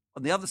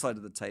on the other side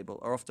of the table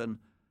are often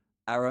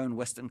our own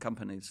Western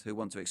companies who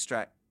want to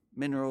extract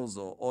minerals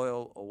or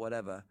oil or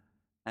whatever.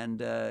 And,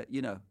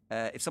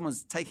 if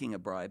someone's taking a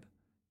bribe,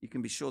 you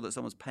can be sure that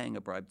someone's paying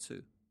a bribe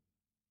too.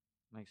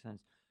 Makes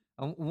sense.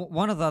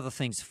 One of the other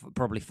things,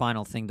 probably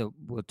final thing that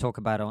we'll talk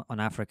about on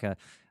Africa,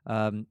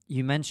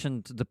 you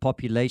mentioned the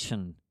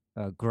population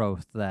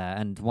growth there.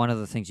 And one of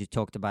the things you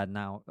talked about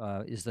now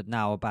is that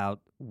now about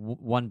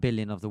 1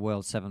 billion of the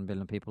world's 7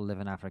 billion people live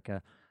in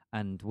Africa.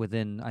 And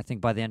within, I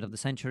think by the end of the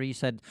century, you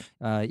said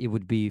it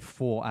would be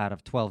 4 out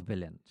of 12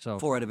 billion. So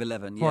 4 out of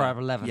 11, 4 out of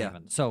 11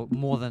 even. So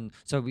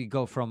so we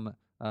go from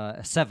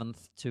a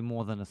seventh to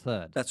more than a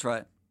third. That's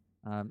right.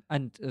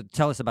 And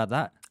tell us about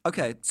that.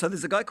 Okay, so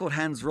there's a guy called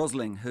Hans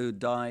Rosling who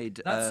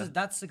died.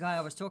 That's the guy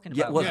I was talking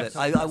Yeah, about. was Yes.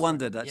 it? I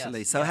wondered, actually.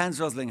 Yes. So Hans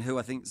Rosling, who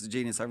I think is a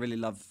genius, I really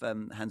love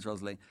Hans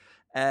Rosling.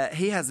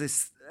 He has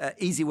this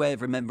easy way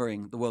of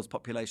remembering the world's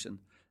population,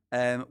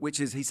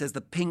 which is, he says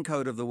the PIN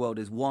code of the world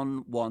is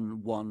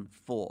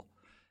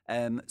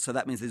 1114. So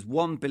that means there's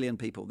 1 billion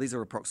people. These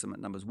are approximate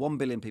numbers. 1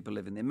 billion people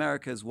live in the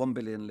Americas, 1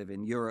 billion live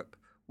in Europe,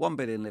 1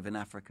 billion live in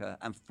Africa,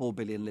 and 4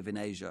 billion live in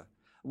Asia.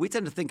 We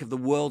tend to think of the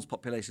world's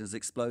population as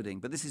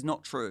exploding, but this is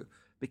not true,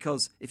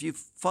 because if you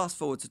fast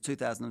forward to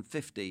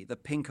 2050, the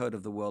PIN code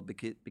of the world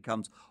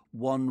becomes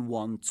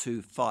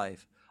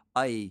 1125,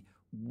 i.e.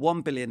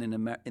 1 billion in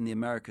the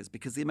Americas,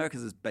 because the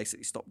Americas has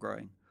basically stopped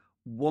growing.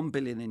 1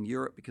 billion in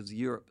Europe, because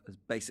Europe has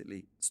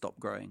basically stopped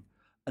growing.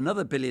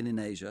 Another billion in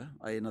Asia,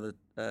 i.e. another,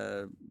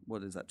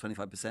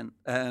 25%,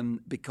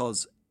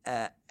 because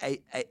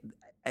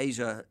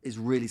Asia is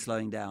really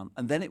slowing down,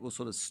 and then it will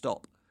sort of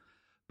stop.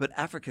 But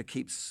Africa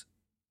keeps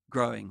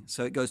growing,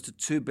 so it goes to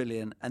 2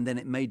 billion, and then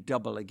it may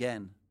double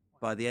again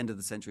by the end of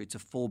the century to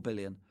 4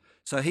 billion.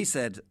 So he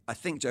said, I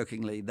think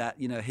jokingly, that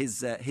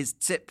his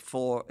tip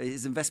for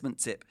his investment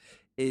tip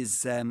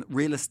is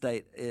real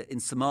estate in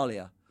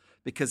Somalia,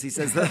 because he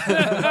says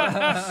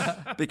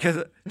that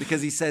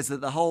because he says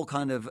that the whole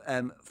kind of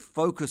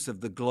focus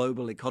of the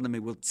global economy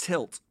will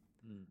tilt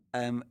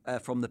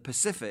from the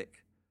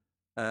Pacific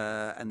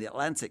and the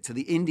Atlantic to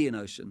the Indian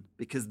Ocean,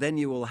 because then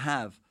you will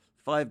have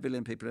 5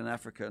 billion people in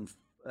Africa and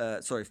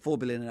 4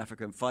 billion in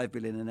Africa and 5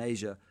 billion in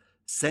Asia,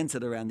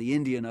 centered around the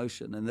Indian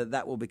Ocean, and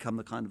that will become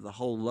the kind of the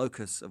whole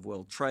locus of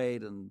world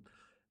trade and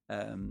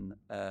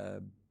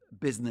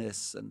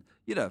business. And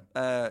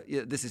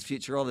this is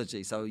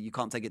futurology, so you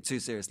can't take it too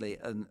seriously.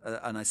 And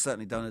I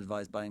certainly don't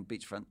advise buying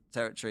beachfront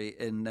territory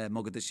in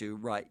Mogadishu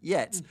right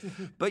yet,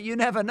 but you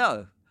never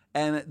know.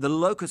 And the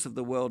locus of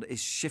the world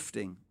is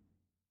shifting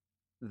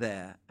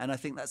there, and I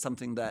think that's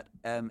something that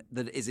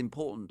is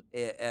important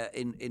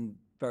in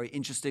very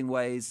interesting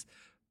ways,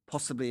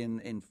 possibly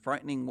in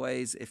frightening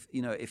ways.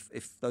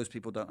 If those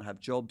people don't have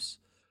jobs,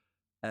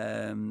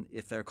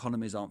 if their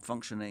economies aren't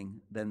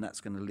functioning, then that's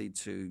going to lead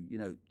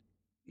to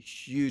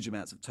huge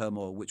amounts of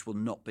turmoil, which will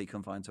not be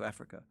confined to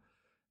Africa.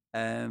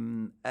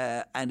 And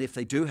if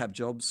they do have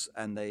jobs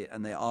and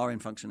they are in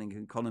functioning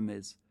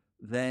economies,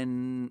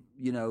 then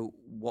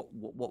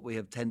what we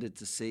have tended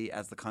to see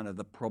as the kind of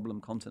the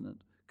problem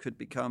continent could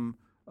become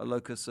a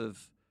locus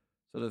of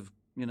sort of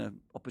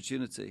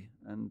opportunity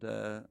and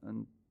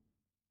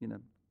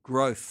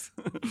growth.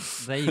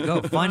 There you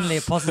go. Finally,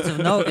 a positive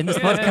note in this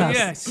podcast.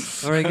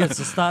 Yes. Very good.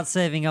 So start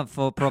saving up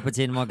for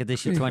property in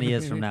Mogadishu 20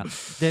 years from now.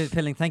 David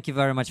Pilling, thank you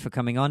very much for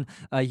coming on.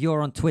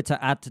 You're on Twitter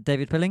at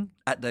David Pilling?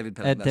 At David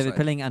Pilling, that's David right.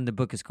 Pilling, and the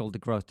book is called The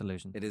Growth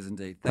Delusion. It is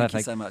indeed. Thank you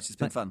Perfect. so much. It's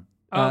been fun.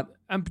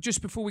 And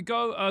just before we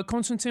go,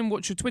 Konstantin,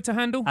 what's your Twitter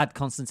handle? At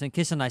Konstantin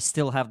Kish, and I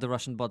still have the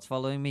Russian bots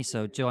following me,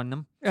 so join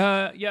them.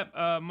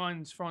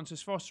 Mine's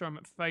Francis Foster. I'm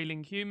at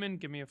Failing Human.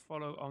 Give me a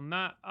follow on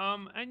that.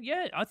 And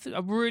yeah, I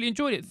really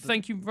enjoyed it.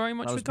 Thank you very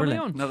much That for was coming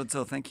brilliant. on. Not at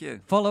all. Thank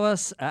you. Follow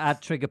us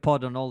at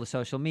TriggerPod on all the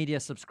social media.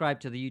 Subscribe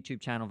to the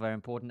YouTube channel, very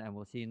important, and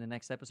we'll see you in the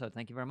next episode.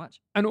 Thank you very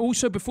much. And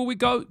also, before we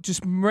go,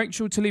 just make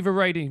sure to leave a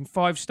rating,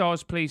 5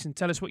 stars, please, and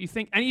tell us what you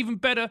think. And even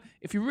better,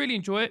 if you really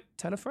enjoy it,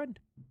 tell a friend.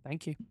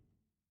 Thank you.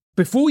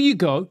 Before you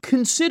go,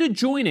 consider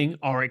joining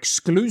our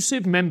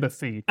exclusive member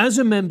feed. As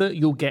a member,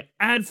 you'll get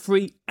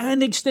ad-free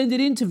and extended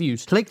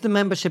interviews. Click the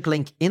membership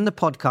link in the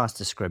podcast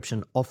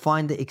description or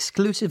find the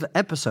exclusive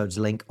episodes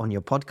link on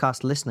your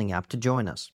podcast listening app to join us.